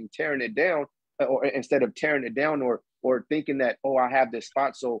body and tearing it down, or instead of tearing it down, or thinking that, oh, I have this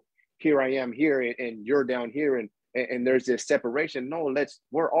spot, so here I am here and you're down here, and there's this separation. No,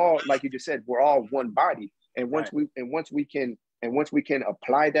 we're all, like you just said, we're all one body. And once we can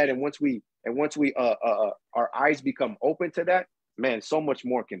apply that, and once we our eyes become open to that, man, so much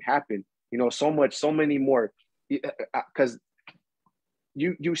more can happen. You know, so many more, because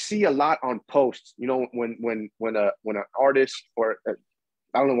you see a lot on posts. You know, when an artist, or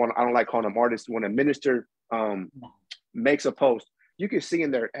I don't like calling them artists, when a minister makes a post, you can see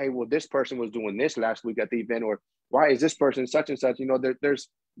in there, hey, well, this person was doing this last week at the event, or why is this person such and such? You know, there's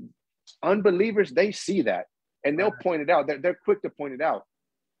unbelievers, they see that, and they'll point it out. They're quick to point it out,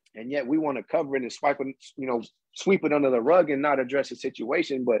 and yet we want to cover it and sweep it under the rug and not address the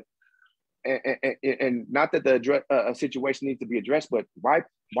situation. But and not that a situation needs to be addressed, but why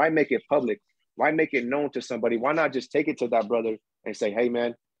make it public? Why make it known to somebody? Why not just take it to that brother and say, hey,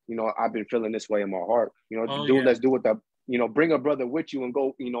 man, you know, I've been feeling this way in my heart. You know, let's do it. Bring a brother with you and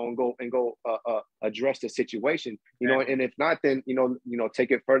go, address the situation, you know, and if not, then,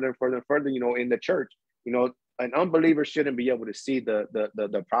 take it further and further and further, in the church. You know, an unbeliever shouldn't be able to see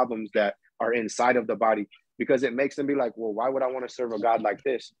the problems that are inside of the body, because it makes them be like, well, why would I want to serve a God like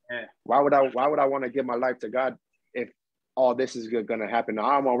this? Yeah. Why would I want to give my life to God if all this is going to happen?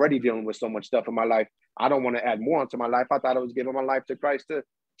 Now, I'm already dealing with so much stuff in my life. I don't want to add more onto my life. I thought I was giving my life to Christ to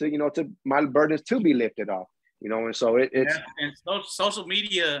my burdens to be lifted off. You know, and so it's and social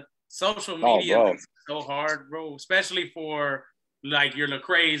media is so hard, bro, especially for like your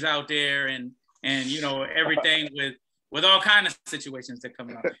Lecrae's out there and everything with all kinds of situations that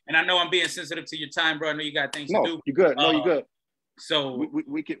come up. And I know I'm being sensitive to your time, bro. I know you got things to do. You're good. No, you're good. So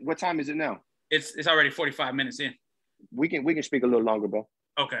we can. What time is it now? It's already 45 minutes in. We can speak a little longer, bro.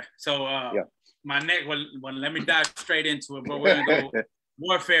 Okay. So my next well, let me dive straight into it, bro. We're gonna go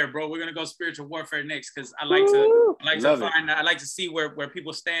warfare, bro. We're gonna go spiritual warfare next, because I like to see where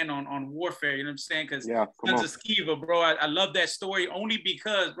people stand on warfare. You know what I'm saying? Because Sons of Sceva, bro, I love that story only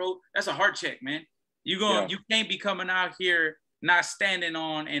because, bro, that's a heart check, man. You can't be coming out here not standing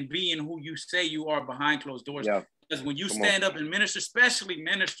on and being who you say you are behind closed doors. Yeah. Because when you stand up and minister, especially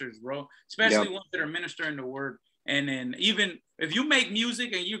ministers, bro, especially ones that are ministering the word, and then even if you make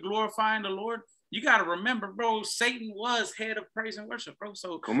music and you're glorifying the Lord, you got to remember, bro, Satan was head of praise and worship, bro.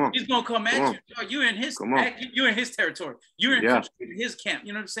 So he's going to come at you. You're in his territory. You're in his camp.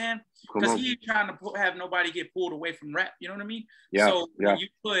 You know what I'm saying? Because he ain't trying to have nobody get pulled away from rap. You know what I mean? Yeah. So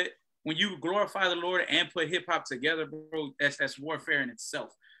when you glorify the Lord and put hip hop together, bro, that's warfare in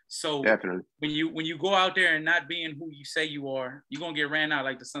itself. So definitely, when you go out there and not being who you say you are, you're going to get ran out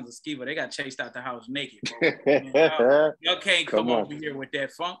like the Sons of Sceva. They got chased out the house naked, bro. Y'all can't come over here with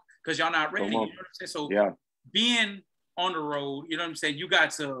that funk, because y'all not ready. You know what I'm saying? So being on the road, you know what I'm saying, you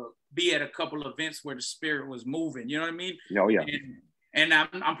got to be at a couple of events where the spirit was moving. You know what I mean? Oh, yeah. And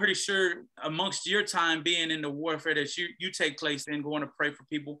I'm pretty sure amongst your time being in the warfare that you take place in, going to pray for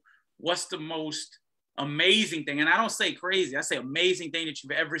people, what's the most amazing thing, and I don't say crazy, I say amazing thing that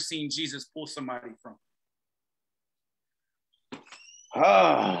you've ever seen Jesus pull somebody from?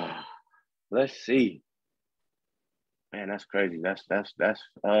 Let's see. Man, that's crazy. That's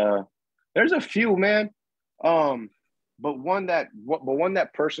there's a few, man. But one that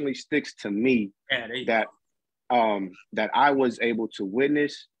personally sticks to me, that I was able to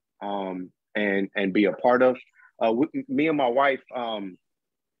witness and be a part of. Me and my wife,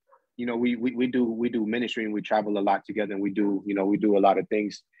 we do ministry, and we travel a lot together, and we do a lot of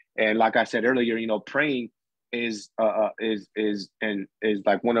things. And like I said earlier, praying is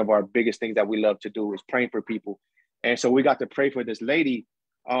like one of our biggest things that we love to do, is praying for people. And so we got to pray for this lady.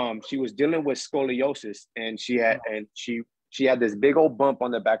 She was dealing with scoliosis, and she had this big old bump on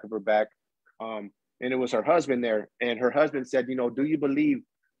the back of her back. And it was her husband there, and her husband said, do you believe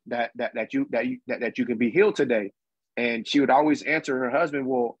that you can be healed today? And she would always answer her husband,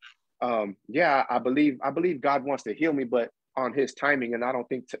 well, yeah, I believe God wants to heal me, but on his timing, and I don't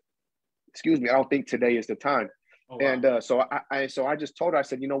think today is the time. Oh, wow. And so I just told her, I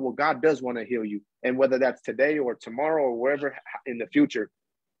said, well, God does want to heal you, and whether that's today or tomorrow or wherever in the future,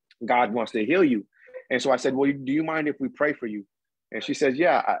 God wants to heal you. And so I said, well, do you mind if we pray for you? And she says,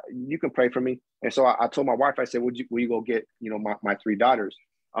 yeah, you can pray for me. And so I told my wife, I said, will you go get, my three daughters?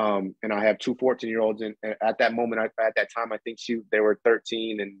 And I have two 14-year-olds. And at that moment, at that time, I think they were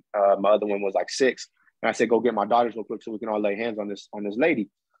 13 and my other one was like 6. And I said, go get my daughters real quick so we can all lay hands on this lady.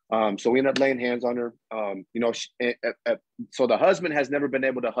 So we ended up laying hands on her. So the husband has never been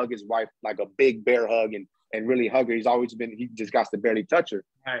able to hug his wife like a big bear hug and really hug her. He just got to barely touch her.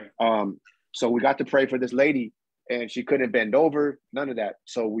 Right. So we got to pray for this lady, and she couldn't bend over, none of that.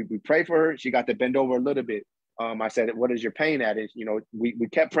 So we prayed for her. She got to bend over a little bit. I said, what is your pain at? And, we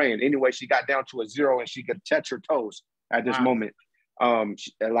kept praying. Anyway, she got down to a 0 and she could touch her toes at this moment.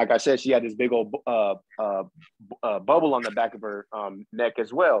 Like I said, she had this big old bubble on the back of her neck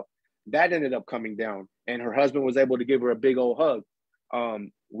as well. That ended up coming down, and her husband was able to give her a big old hug.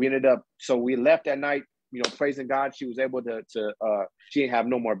 So we left that night, praising God. She was able to she didn't have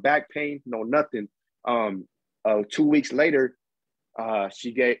no more back pain, no nothing. 2 weeks later,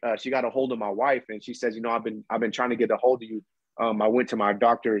 she got a hold of my wife, and she says, I've been trying to get a hold of you. I went to my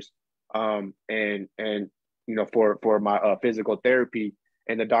doctors, and for my physical therapy,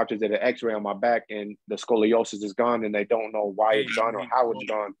 and the doctors did an X-ray on my back, and the scoliosis is gone, and they don't know why it's gone or how it's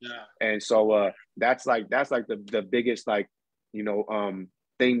gone. Yeah. And so that's like the biggest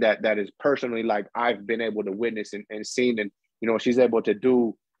thing that is personally like I've been able to witness and seen, and she's able to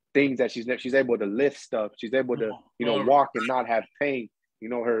do things that she's able to lift stuff. She's able to walk and not have pain.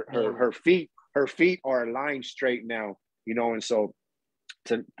 Her feet are lying straight now. And so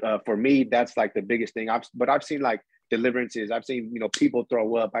for me, that's like the biggest thing. I've seen like deliverances. I've seen people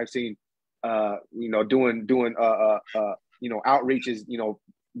throw up. I've seen doing outreaches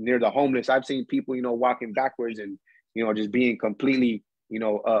near the homeless. I've seen people walking backwards and just being completely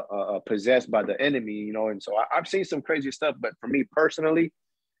possessed by the enemy. And so I've seen some crazy stuff. But for me personally,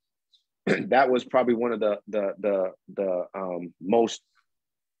 that was probably one of the most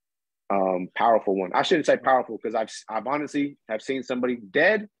powerful one. I shouldn't say powerful because I've honestly have seen somebody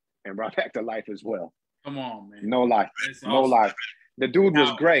dead and brought back to life as well. Come on, man. No lie. Awesome. No lie. The dude was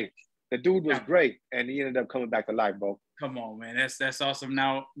great. Great, and he ended up coming back to life, bro. Come on, man. That's awesome.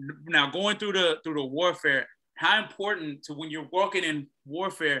 Now going through the warfare, how important to when you're walking in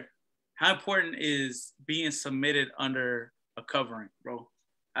warfare, how important is being submitted under a covering, bro?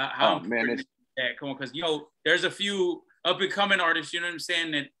 How important is that? Come on, because there's a few up and coming artists, you know what I'm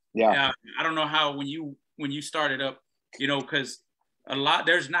saying? That I don't know how when you started up, because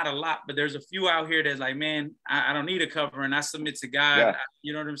there's not a lot, but there's a few out here that's like, man, I don't need a covering. I submit to God. Yeah.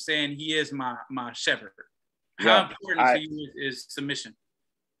 You know what I'm saying? He is my shepherd. How important to you is submission?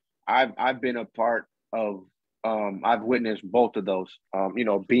 I've been a part of. I've witnessed both of those.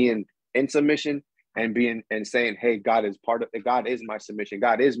 Being in submission and saying, hey, God is my submission.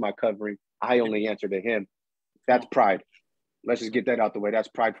 God is my covering. I only answer to him. That's pride. Let's just get that out the way. That's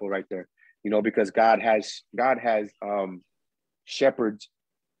prideful right there. Because God has shepherds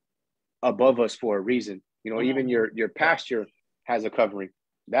above us for a reason. Even your pasture has a covering.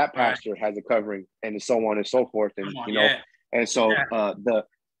 That pasture has a covering, and so on and so forth. And and so the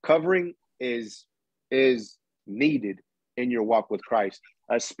covering is needed in your walk with Christ,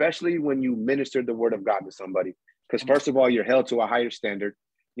 especially when you minister the word of God to somebody. Because first of all, you're held to a higher standard.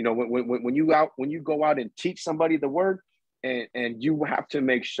 When you go out and teach somebody the word, and you have to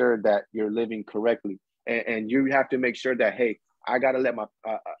make sure that you're living correctly, and you have to make sure that, hey, I got to let my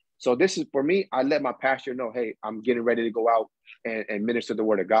so this is for me. I let my pastor know, hey, I'm getting ready to go out and minister the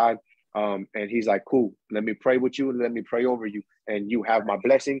word of God. And he's like, cool, let me pray with you and let me pray over you, and you have my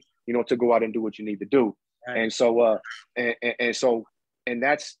blessing, to go out and do what you need to do. Right. And so and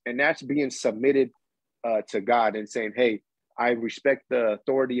that's being submitted to God and saying, hey, I respect the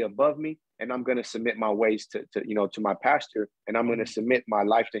authority above me, and I'm going to submit my ways to my pastor, and I'm going to submit my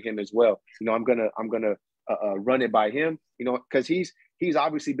life to him as well. I'm going to run it by him, because he's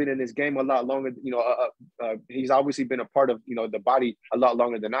obviously been in this game a lot longer. He's obviously been a part of, the body a lot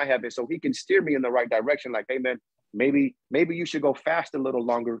longer than I have been. So he can steer me in the right direction. Like, hey man, maybe you should go fast a little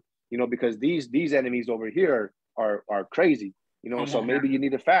longer, because these enemies over here are crazy, so maybe you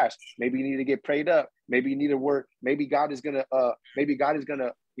need to fast. Maybe you need to get prayed up. Maybe you need to work. Maybe God is gonna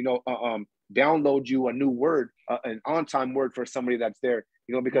download you a new word, an on-time word for somebody that's there,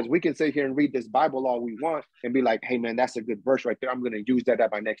 because we can sit here and read this Bible all we want and be like, hey man, that's a good verse right there. I'm going to use that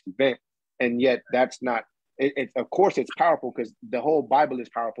at my next event. And yet that's not, of course it's powerful because the whole Bible is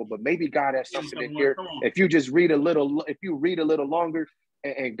powerful, but maybe God has something in here. If you just read a little longer,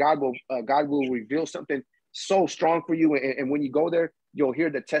 and God will reveal something so strong for you. And when you go there, you'll hear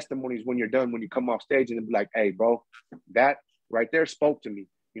the testimonies when you're done, when you come off stage, and be like, hey bro, that right there spoke to me.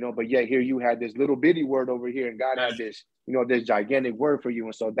 you know, but yet here you had this little bitty word over here, and God had this, you know, this gigantic word for you.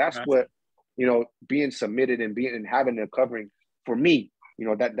 And so that's what, you know, being submitted and being and having a covering for me, you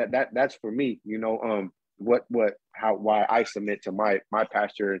know, that's for me, you know, why I submit to my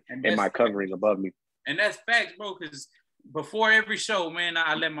pastor and my covering above me. And that's facts, bro, because before every show, man,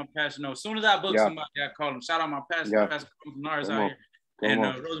 I let my pastor know. As soon as I book somebody, I call him. Shout out my pastor, Pastor Nars out here. And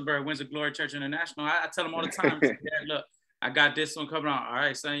Rosenberg, Windsor Glory Church International. I tell him all the time, look, I got this one coming on. All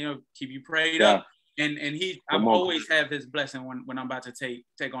right, son, you know, keep you prayed up. And I always have his blessing when I'm about to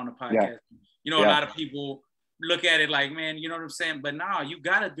take on the podcast. You know, a lot of people look at it like, man, you know what I'm saying? But no, you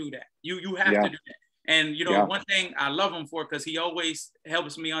got to do that. You have to do that. And, you know, one thing I love him for, because he always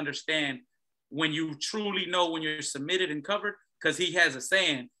helps me understand when you truly know when you're submitted and covered, because he has a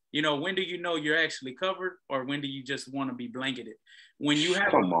saying, you know, when do you know you're actually covered, or when do you just want to be blanketed? When you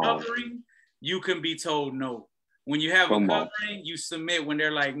have a covering, you can be told no. When you have a covering, you submit when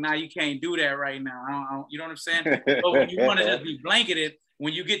they're like, nah, you can't do that right now. I don't, you know what I'm saying? But when you want to just be blanketed,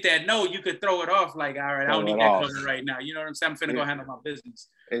 when you get that no, you could throw it off like, all right, I don't need that cover right now. You know what I'm saying? I'm finna go handle my business.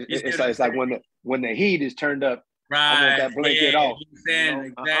 It's like when the heat is turned up, right? I want that blanket off. You know?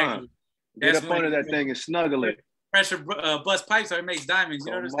 Exactly. Get up under that thing and snuggle it. Pressure bust pipes, or it makes diamonds.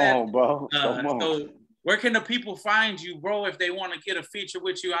 You know what I'm saying? Bro. Come on. So where can the people find you, bro, if they want to get a feature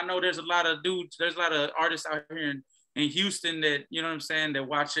with you? I know there's a lot of artists out here in Houston that, you know what I'm saying, that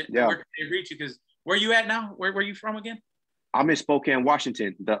watch it. Yeah. Where can they reach you? Because where you at now? Where you from again? I'm in Spokane,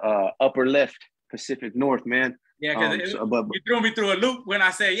 Washington, the upper left, Pacific North, man. Yeah, because you threw me through a loop when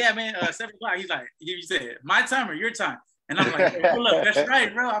I said, yeah, man, 7 o'clock. He's like, you said, my time or your time? And I'm like, hey, look, that's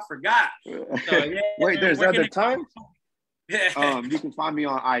right, bro. I forgot. So, wait, there's other time? You can find me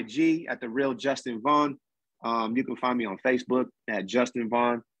on IG at The Real Justin Vaughn. You can find me on Facebook at Justin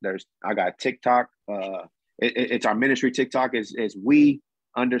Vaughn. I got TikTok. It's our ministry TikTok. It's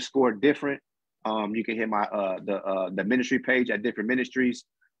we_different. You can hit my the ministry page at Different Ministries.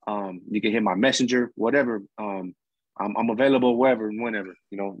 You can hit my messenger, whatever. I'm available wherever and whenever.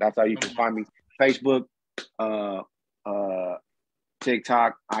 You know, that's how you can find me. Facebook,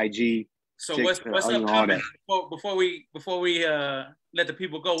 TikTok, IG. So what's upcoming before we let the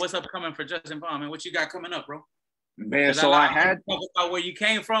people go? What's upcoming for Justin Vaughn, man? What you got coming up, bro? Man, so I had talk about where you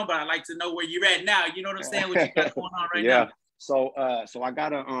came from, but I'd like to know where you're at now. You know what I'm saying? What you got going on right now? So I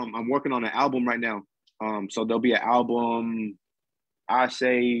got I'm working on an album right now. So there'll be an album. I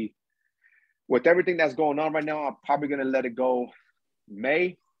say with everything that's going on right now, I'm probably gonna let it go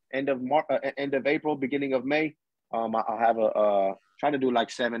May, end of April, beginning of May. I'll have try to do like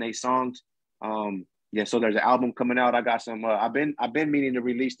 7-8 songs. So there's an album coming out. I got some. I've been meaning to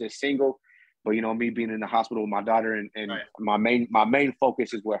release this single, but you know, me being in the hospital with my daughter and right. my main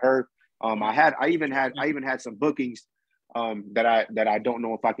focus is with her. I even had some bookings that I don't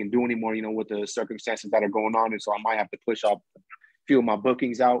know if I can do anymore. You know, with the circumstances that are going on, and so I might have to push off a few of my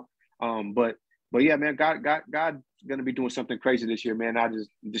bookings out. But yeah, man, God gonna be doing something crazy this year, man. I just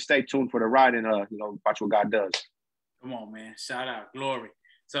stay tuned for the ride and you know, watch what God does. Come on, man. Shout out, glory.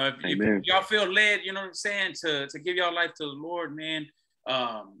 So if y'all feel led, you know what I'm saying, to give y'all life to the Lord, man,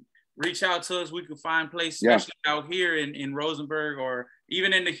 reach out to us. We can find places, especially out here in Rosenberg or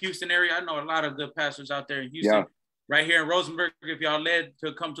even in the Houston area. I know a lot of good pastors out there in Houston. Yeah. Right here in Rosenberg, if y'all led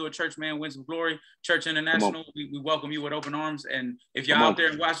to come to a church, man, Winds of Glory, Church International, we welcome you with open arms. And if y'all out there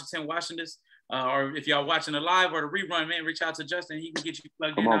in Washington watching this, or if y'all watching the live or the rerun, man, reach out to Justin. He can get you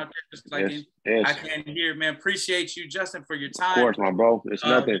plugged in out there just like I can here, man. Appreciate you, Justin, for your time. Of course, my bro. It's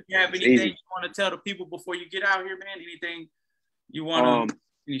nothing. Do you have anything you want to tell the people before you get out here, man? Anything you want to,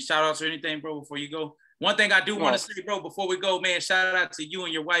 any shout outs or anything, bro, before you go? One thing I do want to say, bro, before we go, man, shout out to you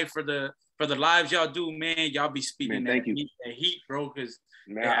and your wife for the lives y'all do, man. Y'all be speaking that heat, bro, because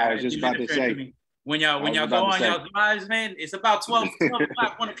I was just about to say. When y'all go on y'all lives, man, it's about 12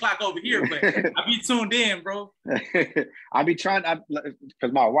 o'clock, 1 o'clock over here, but I be tuned in, bro. I be trying,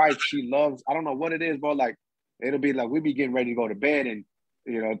 because my wife, she loves, I don't know what it is, bro, like, it'll be like, we be getting ready to go to bed, and,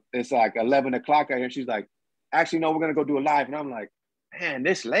 you know, it's like 11 o'clock out here, she's like, actually, no, we're going to go do a live, and I'm like, man,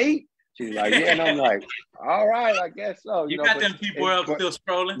 this late? She's like, yeah, and I'm like, all right, I guess so. You know, got them people up still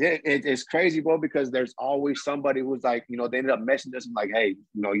scrolling. Yeah, it's crazy, bro, because there's always somebody who's like, you know, they ended up messaging us and like, hey,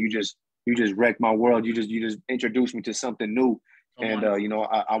 you know, you just wrecked my world. You just introduced me to something new. And, you know,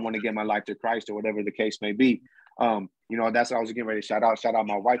 I want to get my life to Christ or whatever the case may be. You know, that's what I was getting ready to shout out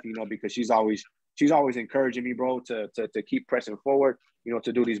my wife, you know, because she's always encouraging me, bro, to keep pressing forward, you know,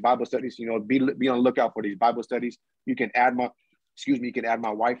 to do these Bible studies, you know, be on the lookout for these Bible studies. You can add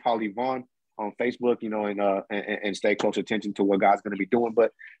my wife, Holly Vaughn, on Facebook, you know, and stay close attention to what God's going to be doing.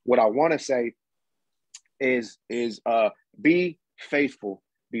 But what I want to say is be faithful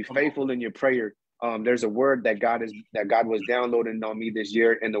Be faithful in your prayer. There's a word that God was downloading on me this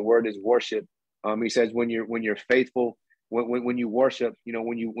year, and the word is worship. He says when you're faithful, when you worship, you know,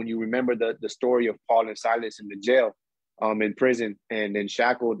 when you remember the story of Paul and Silas in the jail, in prison, and then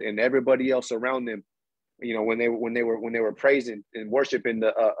shackled, and everybody else around them, you know, when they were praising and worshiping,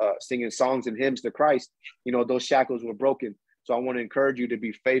 singing songs and hymns to Christ, you know, those shackles were broken. So I want to encourage you to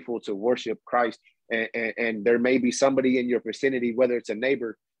be faithful to worship Christ. And there may be somebody in your vicinity, whether it's a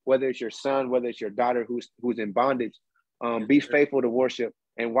neighbor, whether it's your son, whether it's your daughter who's in bondage. Be faithful to worship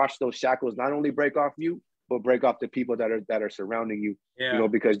and watch those shackles not only break off you, but break off the people that are surrounding you. You know,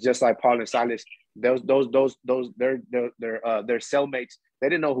 because just like Paul and Silas, their cellmates, they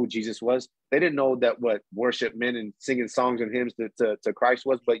didn't know who Jesus was. They didn't know that what worship meant and singing songs and hymns to Christ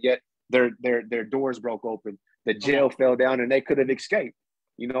was, but yet their doors broke open. The jail fell down and they could have escaped,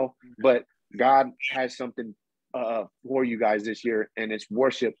 you know, but God has something for you guys this year, and it's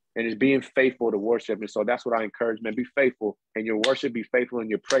worship, and it's being faithful to worship. And so that's what I encourage, man. Be faithful in your worship, be faithful in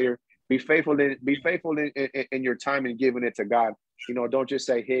your prayer, be faithful in your time and giving it to God. You know, don't just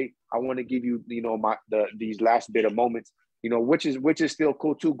say, hey, I want to give you, you know, these last bit of moments, you know, which is still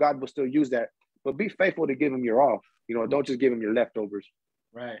cool too. God will still use that, but be faithful to give him your all. You know, don't just give him your leftovers.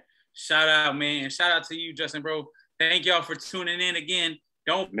 Right. Shout out, man. Shout out to you, Justin, bro. Thank y'all for tuning in again.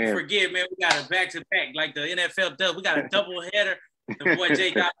 Don't forget, man, we got a back-to-back like the NFL does. We got a double header. The boy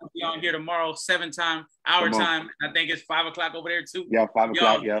Jay Dobbs will be on here tomorrow, 7 time, our time. I think it's 5 o'clock over there too. Yeah, 5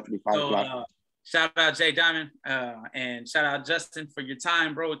 o'clock. Yeah, 5 o'clock. Shout out Jay Diamond, and shout out Justin for your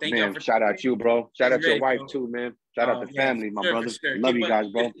time, bro. Thank you for shout out you, bro. Shout out your wife too, man. Shout out the family, my brother. Sure. Love you guys,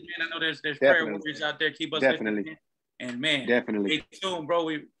 bro. Man, I know there's prayer warriors out there. Keep us definitely lifted, man. And man, definitely. Stay tuned, bro.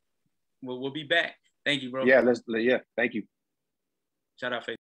 We'll be back. Thank you, bro. Yeah, thank you. Shout out,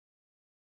 Facebook.